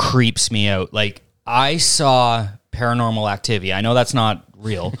creeps me out. Like I saw Paranormal Activity. I know that's not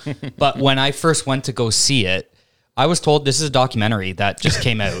real, but when I first went to go see it, I was told this is a documentary that just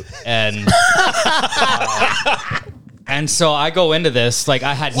came out, and so I go into this like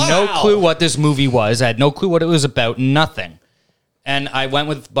I had no clue what this movie was. I had no clue what it was about. Nothing. And I went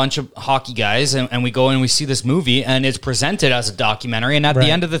with a bunch of hockey guys, and we go and we see this movie, and it's presented as a documentary. And at the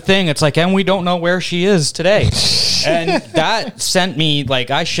end of the thing, it's like, and we don't know where she is today. And that sent me,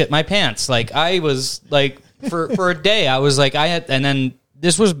 like, I shit my pants. Like, I was, like, for a day, I was like, and then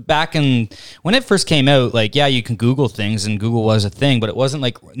this was back in, when it first came out, like, yeah, you can Google things, and Google was a thing, but it wasn't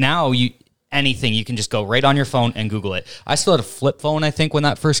like, now anything, you can just go right on your phone and Google it. I still had a flip phone, I think, when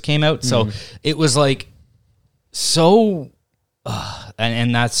that first came out. So it was, like, so...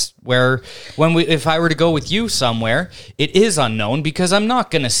 and that's where if I were to go with you somewhere, it is unknown because I'm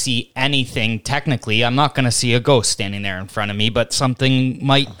not going to see anything technically. I'm not going to see a ghost standing there in front of me, but something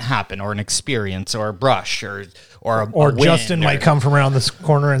might happen, or an experience, or a brush, or Justin might come from around this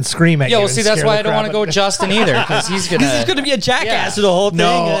corner and scream at you. Yeah, well, see, that's why I don't want to go with Justin either, because he's going to be a jackass to the whole thing.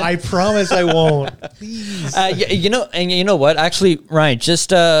 No, I promise I won't. Please. You know what? Actually, Ryan, just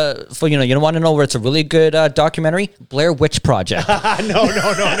for you don't want to know where it's a really good documentary? Blair Witch Project. No,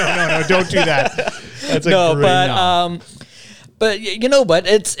 don't do that. That's but you know what?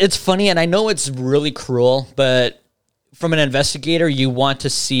 It's funny, and I know it's really cruel, but from an investigator, you want to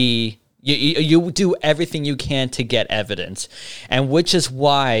see. You do everything you can to get evidence, and which is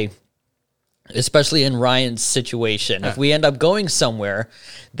why, especially in Ryan's situation, if we end up going somewhere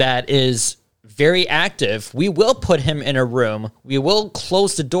that is very active, we will put him in a room. We will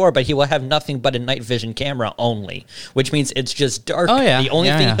close the door, but he will have nothing but a night vision camera only, which means it's just dark. Oh, yeah. The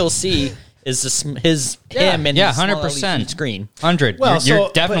only thing he'll see is him and his 100% screen. 100. Well,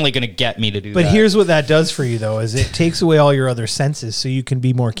 you're definitely going to get me to do that. But here's what that does for you, though, is it takes away all your other senses, so you can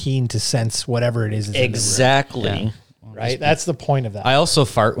be more keen to sense whatever it is. Exactly. Yeah. right? That's the point of that. I also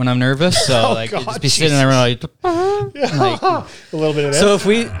fart when I'm nervous, so like God, just be sitting there like a little bit of this. So if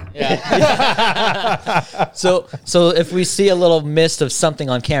we, so if we see a little mist of something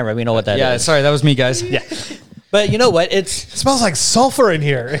on camera, we know what that is. yeah, sorry, that was me, guys. Yeah. But you know what? It smells like sulfur in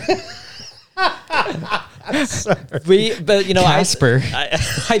here. But you know, Casper.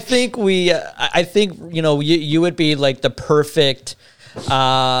 I think you know you would be like the perfect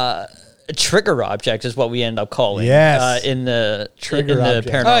trigger object is what we end up calling. Yes. In the Trigger object.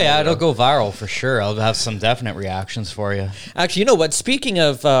 paranormal. Oh yeah, it'll world. go viral for sure. I'll have some definite reactions for you. Actually, you know what? Speaking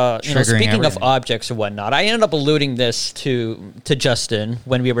of Triggering of everything. objects or whatnot, I ended up alluding this to Justin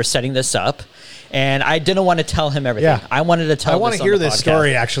when we were setting this up, and I didn't want to tell him everything. Yeah. I wanted to tell. I want to hear this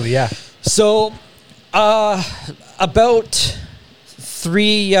story, actually. Yeah. So, about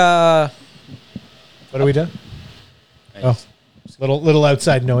 3. What do we do? Oh, little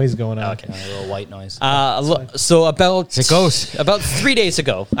outside noise going on. Okay. A little white noise. So about It's a ghost. About 3 days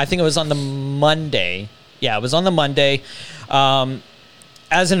ago, I think it was on the Monday. Yeah, it was on the Monday.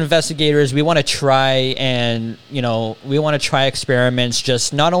 As an investigators, we want to try experiments,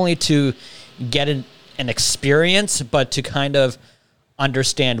 just not only to get an experience, but to kind of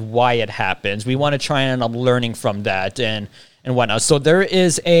understand why it happens. We want to try and end up learning from that and whatnot. So there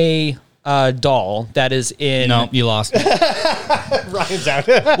is a doll that is in. No, you lost me. Ryan's out.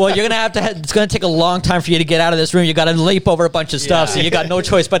 Well, you're gonna have to. It's gonna take a long time for you to get out of this room. You got to leap over a bunch of stuff, so you got no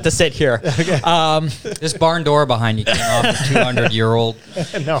choice but to sit here. This barn door behind you came off a 200-year-old.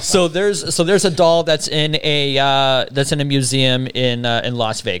 No. So there's a doll that's in a museum in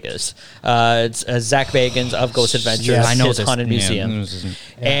Las Vegas. It's Zach Bagans of Ghost Adventures. Yes. I know his this haunted yeah, museum,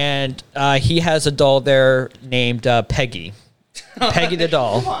 and he has a doll there named Peggy. Peggy the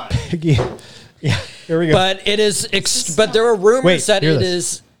doll. Peggy. Yeah. Here we go. But it is. But there are rumors Wait, that hear it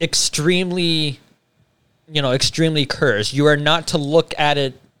this. is extremely cursed. You are not to look at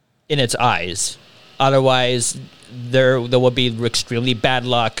it in its eyes, otherwise there will be extremely bad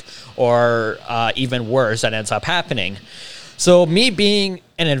luck, or even worse that ends up happening. So me being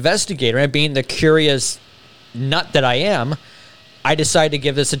an investigator and being the curious nut that I am, I decided to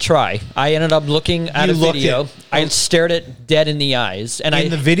give this a try. I ended up looking at a video. I stared it dead in the eyes, and in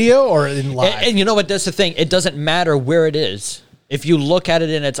the video or in live? and you know what? That's the thing. It doesn't matter where it is. If you look at it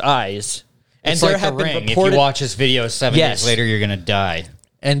in its eyes, and It's there like have The been Ring. reported, If you watch this video 7 Yes. years later, you're gonna die.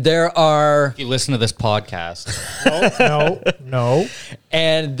 and there are, If you listen to this podcast, No.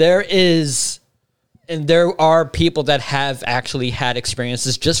 and there are people that have actually had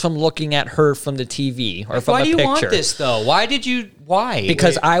experiences just from looking at her from the TV or from why a do you picture. want this though? Why?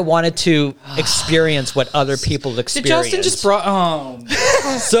 Because I wanted to experience what other people Did experience. Justin just brought? Oh,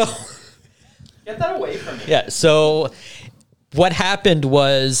 So get that away from me. yeah. So what happened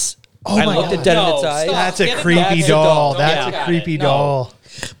was I my looked God. at dead in No, its eyes. stop. That's a Get it creepy back. doll. Yeah. That's Yeah. a creepy No. doll.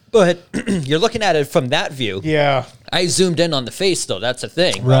 But you're looking at it from that view. Yeah. I zoomed in on the face, though. That's the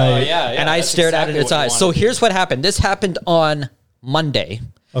thing. Right. And I stared at it in its eyes. So here's what happened. This happened on Monday.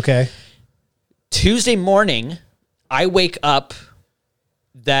 Okay. Tuesday morning, I wake up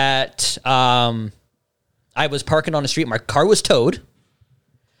that I was parking on the street. My car was towed.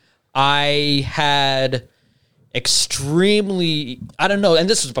 I had extremely, I don't know, and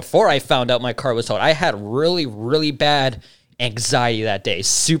this was before I found out my car was towed. I had really, really bad anxiety that day.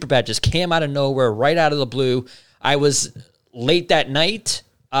 Super bad. Just came out of nowhere, right out of the blue. I was late that night.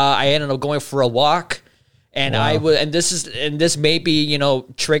 I ended up going for a walk. And Wow. I would, and this may be,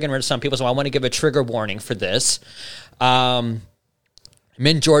 triggering some people, so I want to give a trigger warning for this. I'm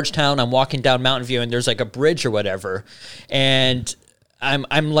in Georgetown. I'm walking down Mountain View, and there's like a bridge or whatever, and I'm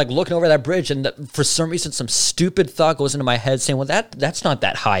like looking over that bridge, and for some reason, some stupid thought goes into my head, saying, "Well, that's not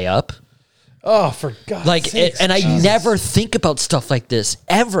that high up." Oh, for God's Like, and I never think about stuff like this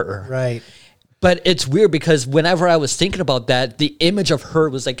ever. Right. But it's weird because whenever I was thinking about that, the image of her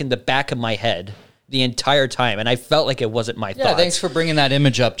was like in the back of my head the entire time, and I felt like it wasn't my Yeah, thoughts. thanks for bringing that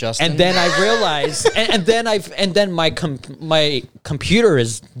image up, Justin. And then I realized, and then my computer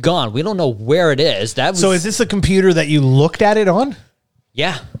is gone. We don't know where it is. That was, So is this a computer that you looked at it on?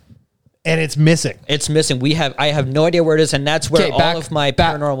 yeah, And it's missing. it's missing. I have no idea where it is, and that's where all of my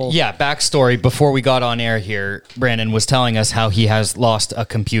paranormal. Yeah, backstory. Before we got on air here, Brandon was telling us how he has lost a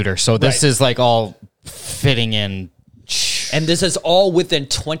computer. So this Right. is like all fitting in. And this is all within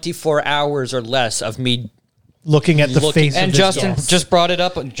 24 hours or less of me. Looking at the Looking- face And of this Justin doll. just brought it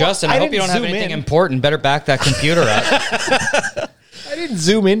up. Justin, I I hope you didn't don't have zoom anything in. important. Better back that computer up. I didn't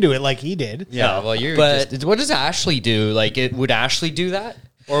zoom into it like he did. Yeah, well, you're But- just, what does Ashley do? Like, would Ashley do that?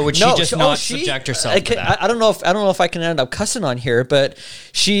 Or would she just not subject herself to that? I don't know if I can end up cussing on here, but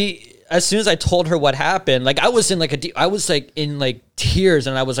she as soon as I told her what happened, like I was in like tears,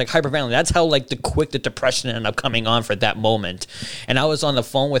 and I was like hyperventilating. That's how like the depression ended up coming on for that moment. And I was on the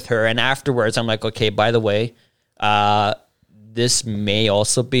phone with her, and afterwards I'm like, okay, by the way, this may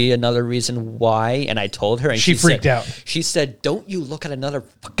also be another reason why. And I told her, and she freaked out. She said, "Don't you look at another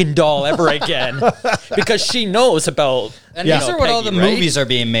fucking doll ever again," because she knows about. And these are what all the movies are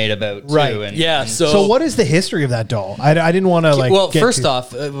being made about, too. Right. And, Yeah. So what is the history of that doll? I didn't want to like. Well, get first too-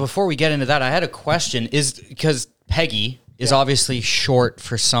 off, before we get into that, I had a question. Is because Peggy is obviously short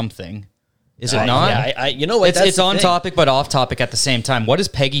for something. Is it not? Yeah, you know what? It's on topic but off topic at the same time. What is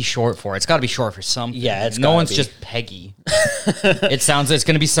Peggy short for? It's got to be short for something. Yeah, it's no gotta one's be. just Peggy. It sounds like it's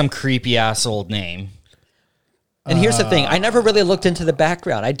going to be some creepy ass old name. And here's the thing. I never really looked into the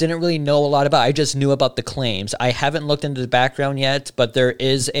background. I didn't really know a lot about it. I just knew about the claims. I haven't looked into the background yet, but there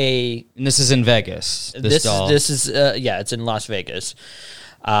is a... And this is in Vegas, this doll. This is, it's in Las Vegas.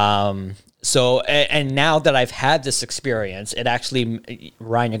 So, and now that I've had this experience, it actually...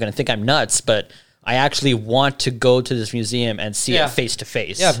 Ryan, you're going to think I'm nuts, but I actually want to go to this museum and see it face to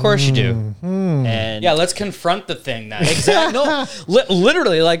face. Yeah, of course you do. And Yeah, let's confront the thing then. exactly. No,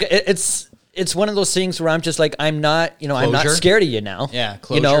 literally, like it's one of those things where I'm just like, I'm not Closure? scared of you now. Yeah,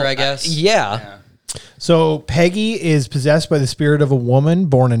 closure, I guess. Yeah. So Peggy is possessed by the spirit of a woman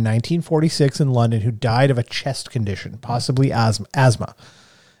born in 1946 in London who died of a chest condition, possibly asthma.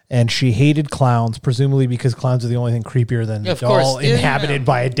 And she hated clowns, presumably because clowns are the only thing creepier than the of doll course. Yeah, inhabited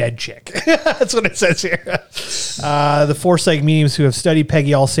by a dead chick. That's what it says here. The four psychic mediums who have studied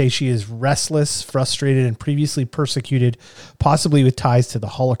Peggy all say she is restless, frustrated, and previously persecuted, possibly with ties to the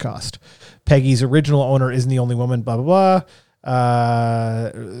Holocaust. Peggy's original owner isn't the only woman, blah, blah, blah.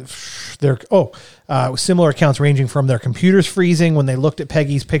 Similar accounts ranging from their computers freezing when they looked at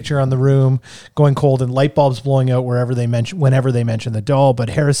Peggy's picture on the room, going cold, and light bulbs blowing out whenever they mention the doll. But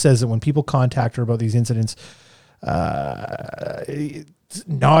Harris says that when people contact her about these incidents,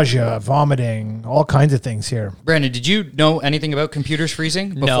 nausea, vomiting, all kinds of things here. Brandon, did you know anything about computers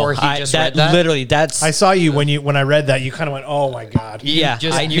freezing before he just read that? Literally, that's... I saw you when I read that. You kind of went, "Oh my god!" Yeah,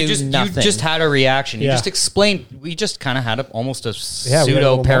 I knew you nothing. just had a reaction. You Yeah. just explained. We just kind of had almost a we had a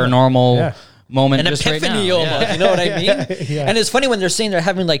pseudo little paranormal moment. an just epiphany right now. almost. Yeah. You know what I mean? Yeah. And it's funny when they're saying they're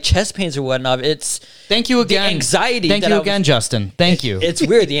having like chest pains or whatnot. It's Thank you again. the anxiety. Thank that you I was- again, Justin. Thank you. It's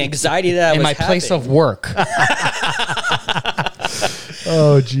weird, the anxiety that I in was my place having. of work.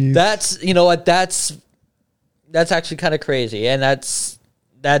 Oh geez. That's, you know what, that's actually kind of crazy, and that's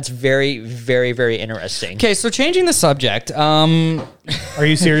very, very, very interesting. Okay, so changing the subject. Are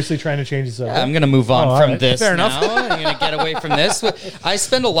you seriously trying to change the subject? I'm going to move on all from right. this Fair now. enough. I'm going to get away from this. I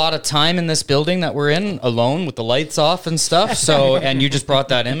spend a lot of time in this building that we're in alone with the lights off and stuff. So, and you just brought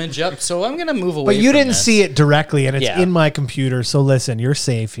that image up. So I'm going to move away But you from didn't this. see it directly, and it's Yeah. in my computer. So listen, you're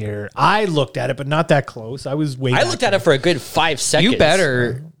safe here. I looked at it, but not that close. I was way. I looked at it for a good 5 seconds. You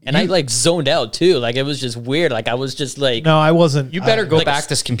better. And I like zoned out too. Like it was just weird. Like I was just like, No, I wasn't. You better go like- back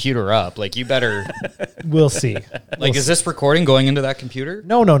this computer up. Like you better. We'll see. Like, is this recording going into that computer?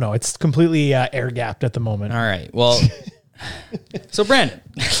 No. It's completely air gapped at the moment. All right. Well. So Brandon.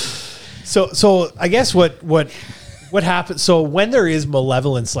 So I guess what happens? So when there is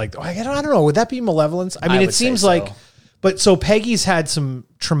malevolence, like I don't know, would that be malevolence? I mean, I it would say seems so. like. But so Peggy's had some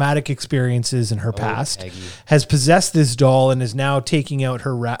traumatic experiences in her past, Peggy. has possessed this doll, and is now taking out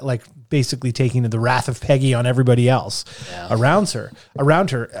her basically taking the wrath of Peggy on everybody else around her.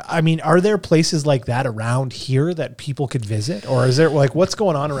 I mean, are there places like that around here that people could visit, or is there like what's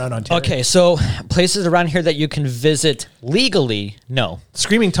going on around Ontario? okay, so places around here that you can visit legally, no.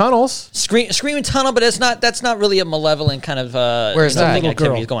 Screaming Tunnels, Screaming Tunnel, but that's not really a malevolent kind of Where's that? thing Little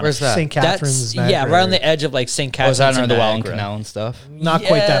activities girl. going Where's on. that? St. Catharines. That's, yeah, Niagara right on area. the edge of like St. Was Catharines that under and the Welland Niagara. Canal and stuff? Not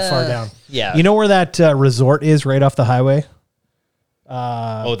quite that far down. Yeah. You know where that resort is right off the highway?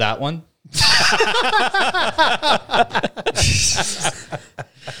 Oh, that one?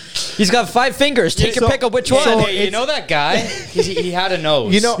 He's got 5 fingers. Take your pick of which one. so Hey, you know that guy? He had a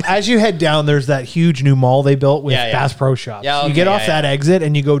nose. You know, as you head down, there's that huge new mall they built with Yeah, yeah. Bass Pro Shops. Yeah, you get okay, off yeah, that yeah. exit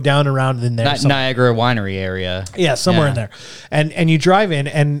and you go down around in there. Niagara Winery area. Yeah, somewhere Yeah. in there. And you drive in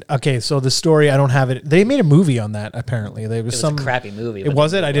and okay, so the story, I don't have it. They made a movie on that apparently. There was, It was some a crappy movie. It but-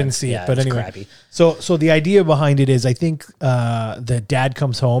 was it? I didn't see Yeah, it, but was anyway. crappy. So the idea behind it is I think the dad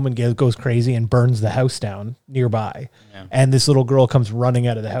comes home and goes crazy and burns the house down nearby. Yeah. And this little girl comes running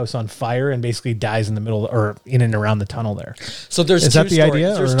out of the house on fire and basically dies in the middle or in and around the tunnel there. So there's Is two that the stories.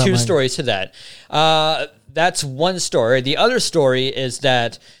 idea, or There's not 2 mine? stories to that. That's one story. The other story is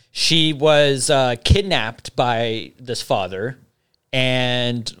that she was kidnapped by this father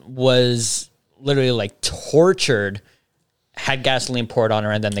and was literally like tortured had gasoline poured on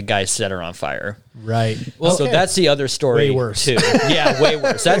her, and then the guy set her on fire. Right. Well, so that's the other story. Way worse. Too. Yeah, way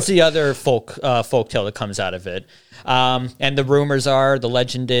worse. That's the other folk tale that comes out of it. And the rumors are, the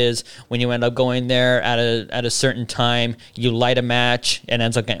legend is, when you end up going there at a certain time, you light a match, it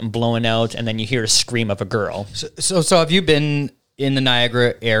ends up getting blown out, and then you hear a scream of a girl. So have you been in the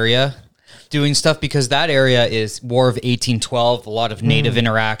Niagara area doing stuff? Because that area is War of 1812, a lot of native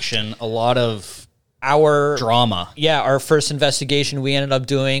interaction, a lot of Our drama. Yeah, our first investigation we ended up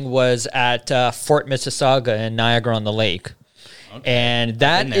doing was at Fort Mississauga in Niagara-on-the-Lake. Okay. And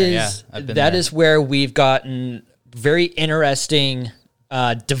that is where we've gotten very interesting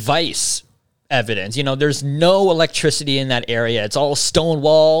device evidence. You know, there's no electricity in that area. It's all stone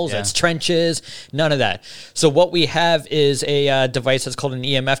walls, it's trenches, none of that. So what we have is a device that's called an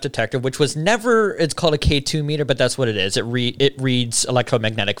EMF detector, which was never, it's called a K2 meter, but that's what it is. It reads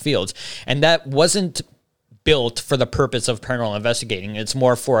electromagnetic fields. And that wasn't built for the purpose of paranormal investigating. It's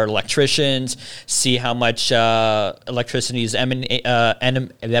more for electricians, see how much electricity is emanating. I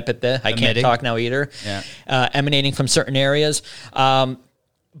can't talk now either. Yeah. Emanating from certain areas.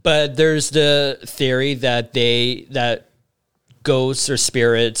 But there's the theory that ghosts or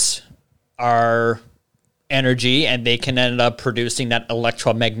spirits are energy, and they can end up producing that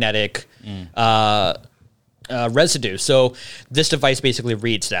electromagnetic residue. So this device basically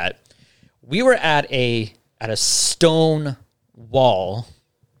reads that. We were at a stone wall,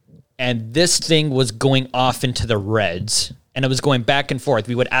 and this thing was going off into the reds, and it was going back and forth.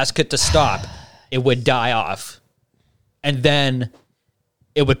 We would ask it to stop, it would die off, and then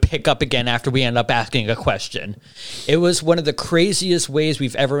it would pick up again after we end up asking a question. It was one of the craziest ways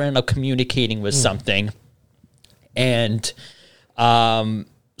we've ever ended up communicating with something. And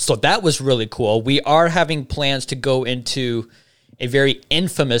so that was really cool. We are having plans to go into a very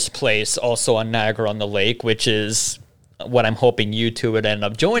infamous place also on Niagara-on-the-Lake, which is what I'm hoping you two would end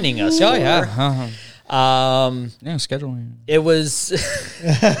up joining us for. Yeah. Scheduling. It was.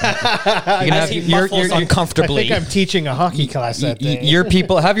 You can have uncomfortably. I think I'm teaching a hockey class that day. Your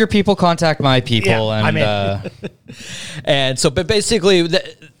people have your people contact my people, and so, but basically,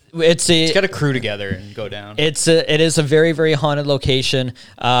 it's got a crew together and go down. It is a very, very haunted location.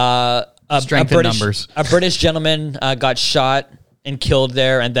 Strength in numbers. A British gentleman got shot and killed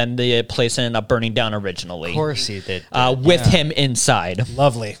there, and then the place ended up burning down originally. Of course he did. With him inside.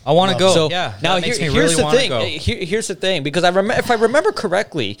 Lovely. I want to go. So now here's the thing. Here's the thing, because if I remember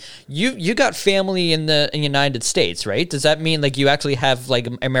correctly, you got family in the United States, right? Does that mean like you actually have like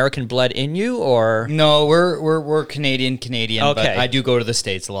American blood in you, or no? We're Canadian, okay. But I do go to the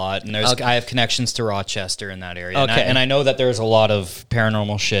States a lot, and I have connections to Rochester in that area. Okay. And I know that there's a lot of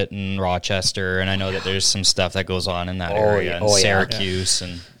paranormal shit in Rochester, and I know that there's some stuff that goes on in that area. Syracuse.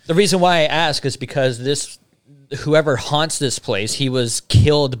 And the reason why I ask is because whoever haunts this place, he was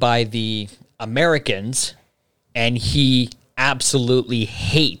killed by the Americans, and he absolutely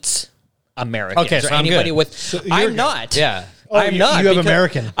hates Americans. Okay, so anybody I'm not. Yeah. I'm not. You have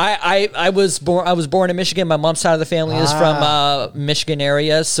American. I was born in Michigan. My mom's side of the family is from Michigan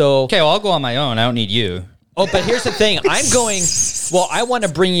area. So okay, well, I'll go on my own. I don't need you. Oh, but here's the thing. I'm going. Well, I want to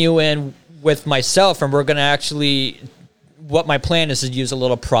bring you in with myself, and we're going to actually. What my plan is to use a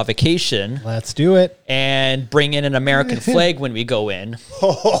little provocation. Let's do it. And bring in an American flag when we go in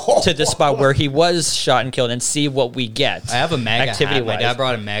to the spot where he was shot and killed, and see what we get. I have a MAGA hat. My dad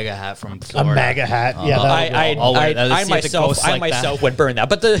brought a MAGA hat from Florida. A MAGA hat. Yeah, I myself would burn that.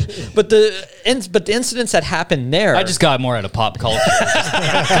 But the incidents that happened there. I just got more out of pop culture.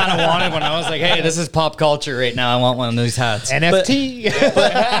 I kind of wanted when I was like, hey, this is pop culture right now. I want one of these hats. NFT.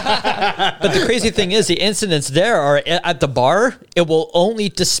 But the crazy thing is, the incidents there are at the bar. It will only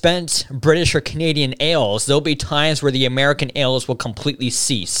dispense British or Canadian ales. There'll be times where the American ales will completely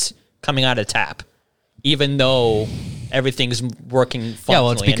cease coming out of tap, even though everything's working functionally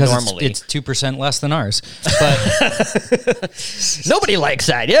well, it's because and normally. It's 2% less than ours. But nobody likes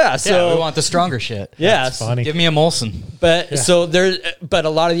that. Yeah, so we want the stronger shit. Yeah, that's funny. Give me a Molson. But but a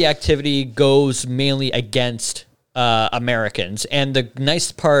lot of the activity goes mainly against Americans, and the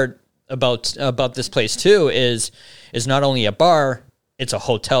nice part about this place too is not only a bar, it's a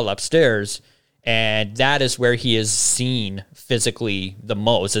hotel upstairs, and that is where he is seen physically the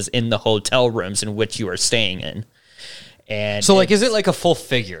most, is in the hotel rooms in which you are staying in. And so, like, is it like a full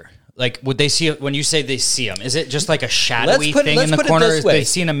figure? Like, would they see it when you say they see him? Is it just like a shadowy thing in the corner? Or is they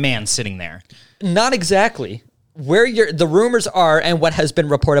seen a man sitting there? Not exactly. Where the rumors are, and what has been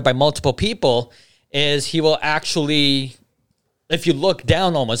reported by multiple people, is he will actually, if you look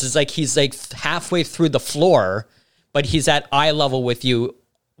down almost, it's like he's like halfway through the floor, but he's at eye level with you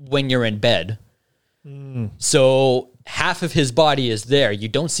when you're in bed. So half of his body is there. You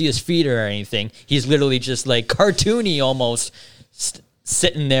don't see his feet or anything. He's literally just like cartoony almost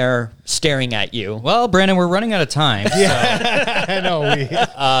sitting there staring at you. Well, Brandon, we're running out of time. Yeah, I know.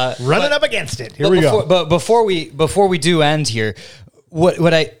 Running up against it. Here we go. But before we do end here,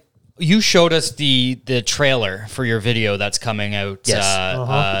 you showed us the trailer for your video that's coming out.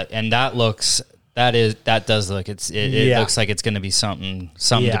 Yes. And that looks it looks like it's going to be something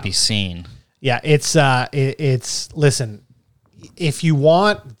to be seen. Yeah, it's listen, if you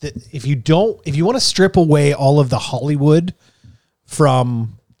want to strip away all of the Hollywood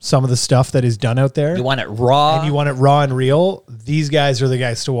from some of the stuff that is done out there, You want it raw. and you want it raw and real, these guys are the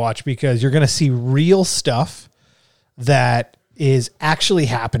guys to watch, because you're going to see real stuff that is actually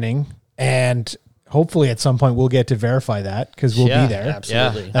happening, and hopefully at some point we'll get to verify that, because we'll be there.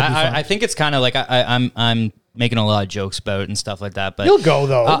 Absolutely. Yeah. I think it's kind of like I'm making a lot of jokes about it and stuff like that, but You'll go,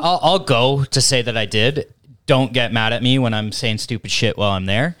 though. I'll go to say that I did. Don't get mad at me when I'm saying stupid shit while I'm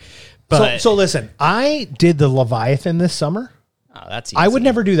there. But So listen, I did the Leviathan this summer. oh, that's easy. I would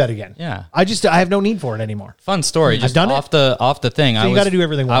never do that again. Yeah. I have no need for it anymore. Fun story. Just done it. off the thing. So you gotta do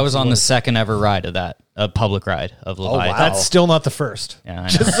everything I once was in on a the while. second ever ride of that, a public ride of Leviathan. wow. That's still not the first. Yeah, I know.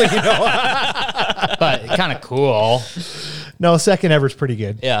 Just so you know. But kind of cool. No, second ever's pretty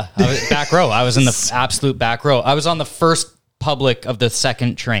good. Yeah, I was back row. I was in the absolute back row. I was on the first public of the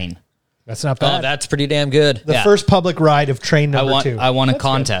second train. That's not Oh, bad. that's pretty damn good. The yeah. first public ride of train number 2. I won a That's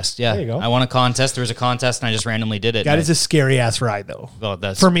contest. good. Yeah, There you go. I won a contest. There was a contest, and I just randomly did it. That is a scary ass ride, though. well,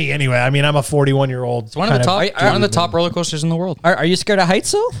 that's For me, anyway. I mean, I'm a 41-year-old. It's one of the top roller coasters in the world. Are you scared of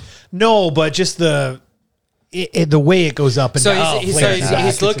heights though? No, but just the way it goes up and So down.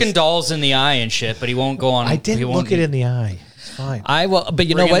 he's looking dolls in the eye and shit, but he won't go on. I didn't he won't look it in the eye. It's fine. I will, but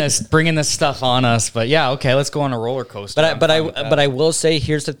you know bringing what? bringing this stuff on us. But yeah, okay, let's go on a roller coaster. But I will say,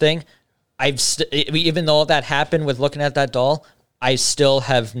 here's the thing. Even though that happened with looking at that doll, I still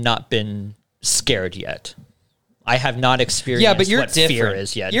have not been scared yet. I have not experienced yeah, but you're what different. fear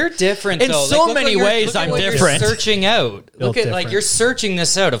is yet. You're different In though. so look many what ways, look at I'm what different. You're searching out. Look at different. you're searching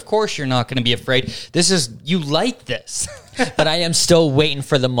this out. Of course, you're not going to be afraid. You like this. But I am still waiting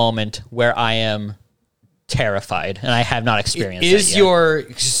for the moment where I am terrified, and I have not experienced that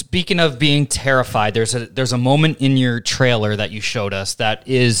yet. Speaking of being terrified, there's a moment in your trailer that you showed us that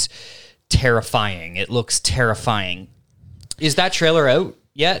is terrifying. It looks terrifying. Is that trailer out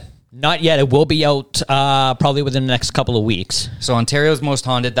yet? Not yet. It will be out probably within the next couple of weeks. So Ontario's Most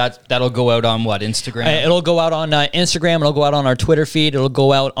Haunted, that'll go out on what, Instagram? It'll go out on Instagram. It'll go out on our Twitter feed. It'll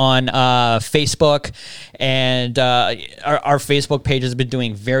go out on Facebook. And our Facebook page has been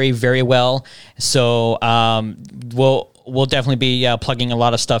doing very, very well. So we'll definitely be plugging a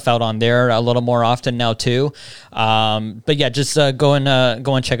lot of stuff out on there a little more often now too. But yeah, just go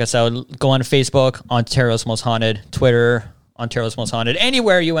and check us out. Go on Facebook, Ontario's Most Haunted, Twitter, Ontario's Most Haunted.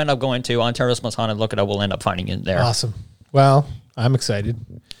 Anywhere you end up going to, Ontario's Most Haunted, look it up. We'll end up finding it there. Awesome. Well, I'm excited.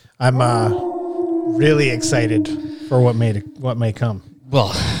 I'm really excited for what may come.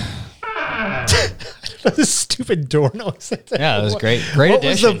 Well, This stupid door noise. yeah, it was great. Great What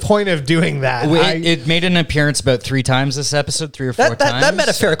addition. was the point of doing that? It made an appearance about 3 times this episode, 3 or 4 times. That met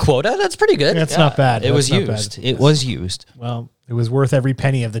a fair quota. That's pretty good. That's not bad. It was That's not used. bad. It was used. Well, it was worth every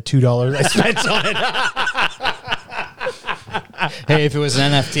penny of the $2 I spent on it. Hey, if it was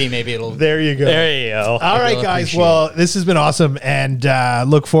an NFT, maybe it'll. There you go. There you go. All right, will guys. appreciate Well, this has been awesome, and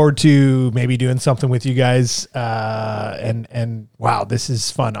look forward to maybe doing something with you guys. And wow, this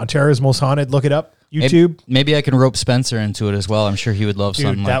is fun. Ontario's Most Haunted. Look it up. YouTube. Maybe I can rope Spencer into it as well. I'm sure he would love Dude,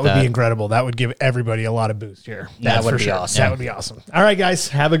 something that like would that. be incredible. That would give everybody a lot of boost here. That would for be sure. awesome. That would be awesome. All right, guys.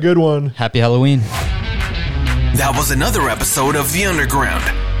 Have a good one. Happy Halloween. That was another episode of The Underground.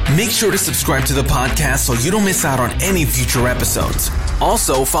 Make sure to subscribe to the podcast so you don't miss out on any future episodes.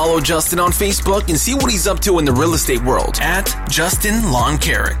 Also, follow Justin on Facebook and see what he's up to in the real estate world at Justin Lon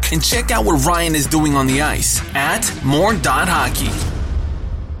Carrick. And check out what Ryan is doing on the ice at more.hockey.